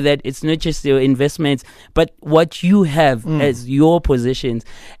 You know that it's not just your investments, but what you have as your positions.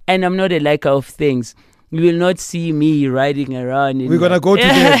 And I'm not a liker of things. You will not see me riding around. We're going to go to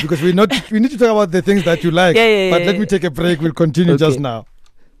that because we need to talk about the things that you like. But let me take a break. We'll continue just now.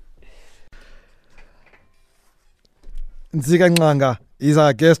 Ntsika Ngxanga is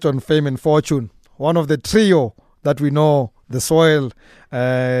our guest on Fame and Fortune, one of the trio that we know, the Soil,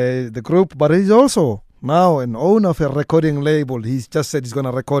 the group, but he's also now an owner of a recording label. He's just said he's going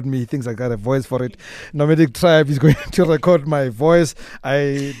to record me. He thinks I got a voice for it. Nomadic Tribe is going to record my voice.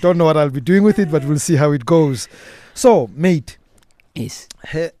 I don't know what I'll be doing with it, but we'll see how it goes. So, mate. Yes.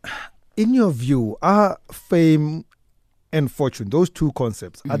 In your view, are fame and fortune, those two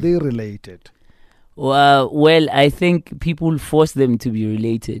concepts, are they related? Well, I think people force them to be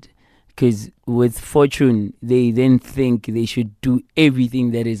related. Because with fortune, they then think they should do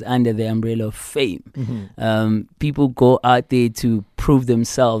everything that is under the umbrella of fame. People go out there to prove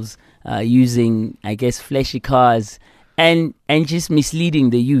themselves using, I guess, flashy cars and just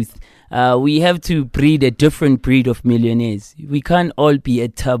misleading the youth. We have to breed a different breed of millionaires. We can't all be a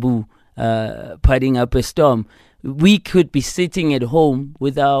taboo, putting up a storm. We could be sitting at home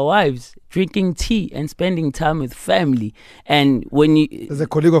with our wives, drinking tea and spending time with family. And when there's a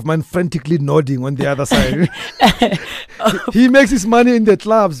colleague of mine frantically nodding on the other side. He makes his money in the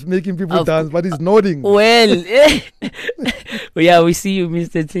clubs, making people dance, but he's nodding. Well, yeah, we see you,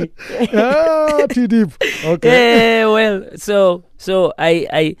 Mr. T. Too deep. Okay. So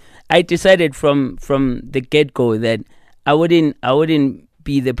I decided from the get-go that I wouldn't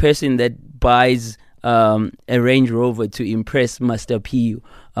be the person that buys a Range Rover to impress Master P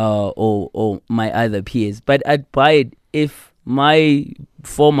or my other peers, but I'd buy it if my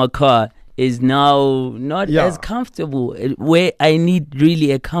former car is now not as comfortable, where I need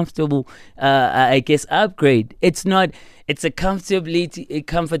really a comfortable I guess upgrade. It's a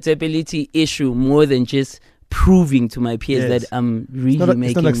comfortability issue more than just proving to my peers that I'm really making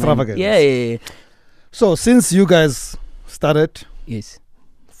it's not extravagant. Yeah. So since you guys started,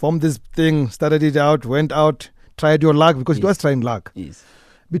 formed this thing, started it out, went out, tried your luck, because it was trying luck.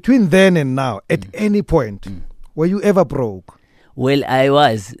 Between then and now, at any point, were you ever broke? Well, I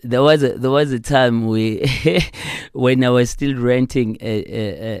was. There was a time when I was still renting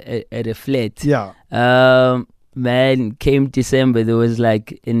at a flat. Man, came December, there was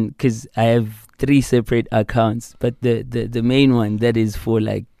because I have 3 separate accounts, but the main one that is for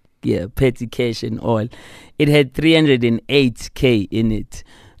petty cash and all, it had 308k in it.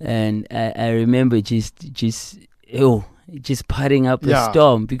 And I remember just putting up a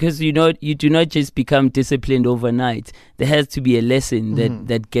storm, because you do not just become disciplined overnight. There has to be a lesson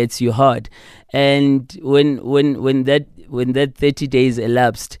that gets you hard. And when that 30 days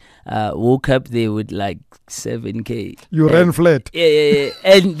elapsed, woke up there with 7k. You ran flat. Yeah.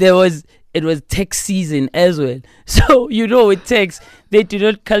 And it was tax season as well. So, with tax, they do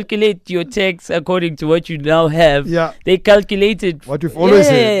not calculate your tax according to what you now have. Yeah. They calculated what you've always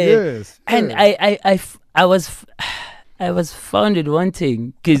said. Yes. And I was founded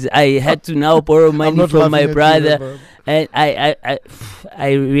wanting, because I had to now borrow money from my brother. And I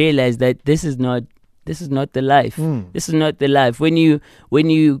realized that this is not this is not the life. This is not the life. When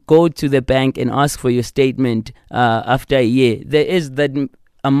you go to the bank and ask for your statement after a year, there is that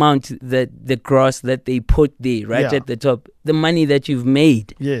amount, that the gross that they put there right at the top, the money that you've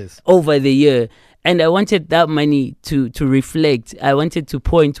made over the year. And I wanted that money to reflect. I wanted to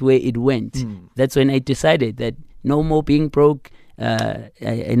point where it went. That's when I decided that no more being broke.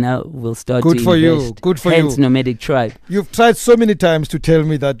 And now we'll start Good to for invest. you. Good for Hence you. Nomadic Tribe. You've tried so many times to tell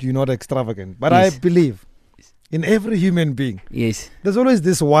me that you're not extravagant, but I believe in every human being. Yes. There's always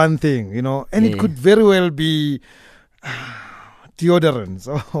this one thing, and it could very well be deodorants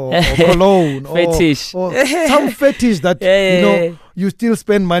or cologne fetish or some fetish that you still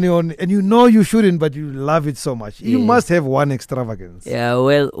spend money on, and you shouldn't, but you love it so much. You must have one extravagance. Yeah,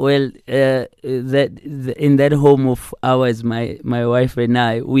 well, in that home of ours, my wife and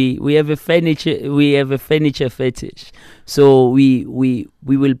I, we have a furniture fetish. So we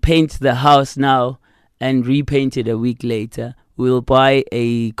will paint the house now and repaint it a week later. We'll buy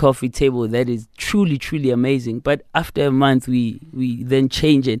a coffee table that is truly, truly amazing. But after a month, we then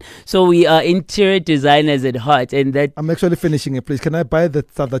change it. So we are interior designers at heart, and that I'm actually finishing it. Please, can I buy the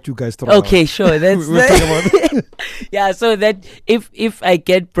stuff that you guys throw Okay, out? sure. That's we'll talk about yeah. So that if I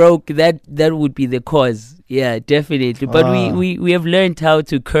get broke, that would be the cause. Yeah, definitely. But we have learned how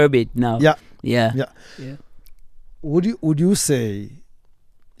to curb it now. Yeah. Would you say,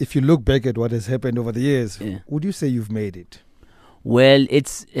 if you look back at what has happened over the years, would you say you've made it? Well,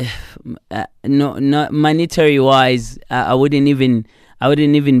 it's not monetary wise. I wouldn't even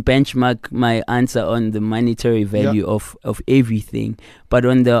benchmark my answer on the monetary value of everything, but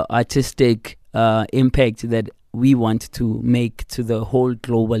on the artistic impact that we want to make to the whole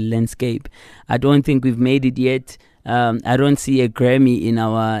global landscape. I don't think we've made it yet. I don't see a Grammy in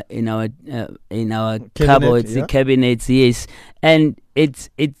our cupboards, cabinets. Yes, and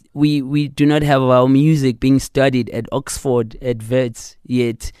we do not have our music being studied at Oxford at Wits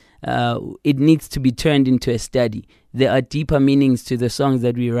yet. It needs to be turned into a study. There are deeper meanings to the songs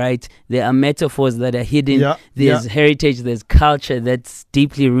that we write. There are metaphors that are hidden. There's heritage, there's culture that's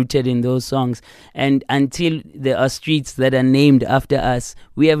deeply rooted in those songs. And until there are streets that are named after us,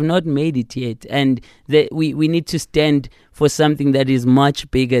 we have not made it yet. And we need to stand for something that is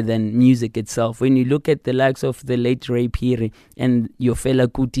much bigger than music itself. When you look at the likes of the late Ray Phiri and your fella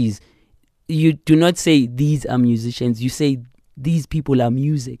Kutis, you do not say these are musicians. You say these people are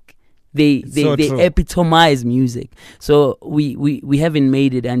music. They epitomize music. So we haven't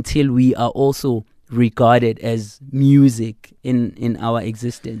made it until we are also regarded as music in our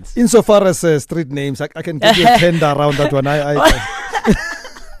existence. Insofar as street names, I can give you a tender around that one.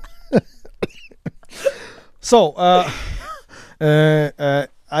 So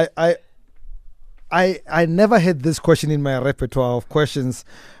I never had this question in my repertoire of questions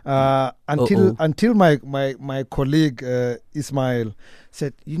until my colleague Ismail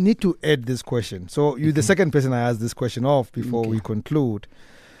said, you need to add this question. So you're the second person I asked this question of before we conclude.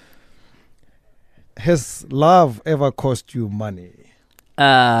 Has love ever cost you money?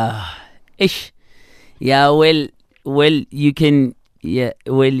 Ish. Yeah, well, you can. Yeah,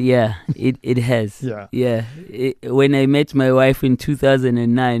 well, yeah, it has. Yeah. When I met my wife in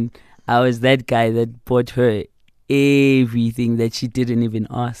 2009, I was that guy that bought her everything that she didn't even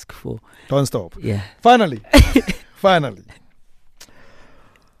ask for. Don't stop. Yeah. Finally.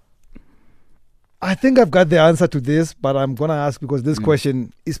 I think I've got the answer to this, but I'm going to ask because this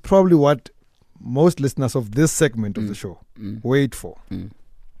question is probably what most listeners of this segment of the show wait for.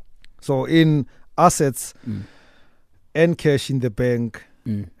 So in assets and cash in the bank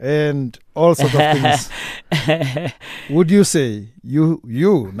and all sorts of things, would you say you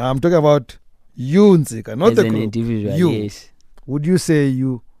now I'm talking about you, Ntsika, not as the an group, individual, you, yes. Would you say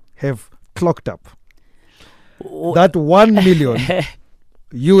you have clocked up that 1 million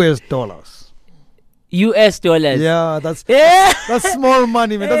US dollars? US dollars. Yeah, that's small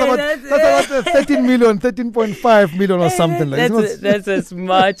money, man. That's about 13 million, 13.5 million or something like that. That's a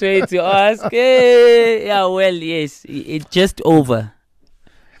smart way to ask. Yeah, well, yes, it's just over.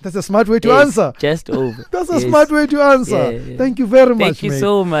 That's a smart way to answer. Just over. That's a smart way to answer. Yeah. Thank you very much, Thank you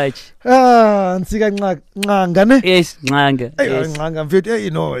so much. Ntsika Ngxanga, ne? Yes, Ngxanga. Yes.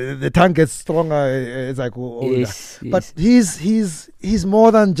 Ngxanga, the tongue gets stronger as I go older. Yes. But he's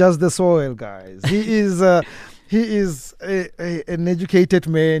more than just the soil, guys. He is an educated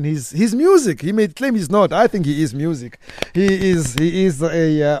man. He's music. He may claim he's not. I think he is music. He is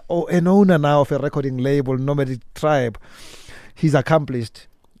an owner now of a recording label, Nomadic Tribe. He's accomplished.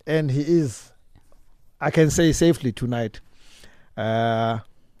 And he is, I can say safely tonight, in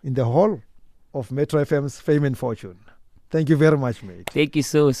the hall of Metro FM's Fame and Fortune. Thank you very much, mate. Thank you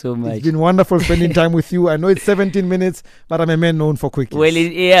so much. It's been wonderful spending time with you. I know it's 17 minutes, but I'm a man known for quickies. Well,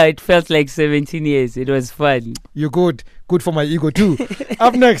 it felt like 17 years. It was fun. You're good. Good for my ego too.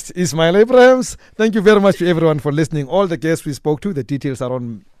 Up next, Ismail Abrahams. Thank you very much to everyone for listening. All the guests we spoke to, the details are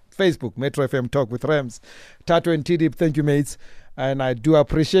on Facebook, Metro FM Talk with Rams. Tato and Tidip, thank you, mates. And I do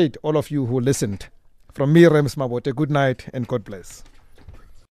appreciate all of you who listened. From me, Rams Mabote, good night and God bless.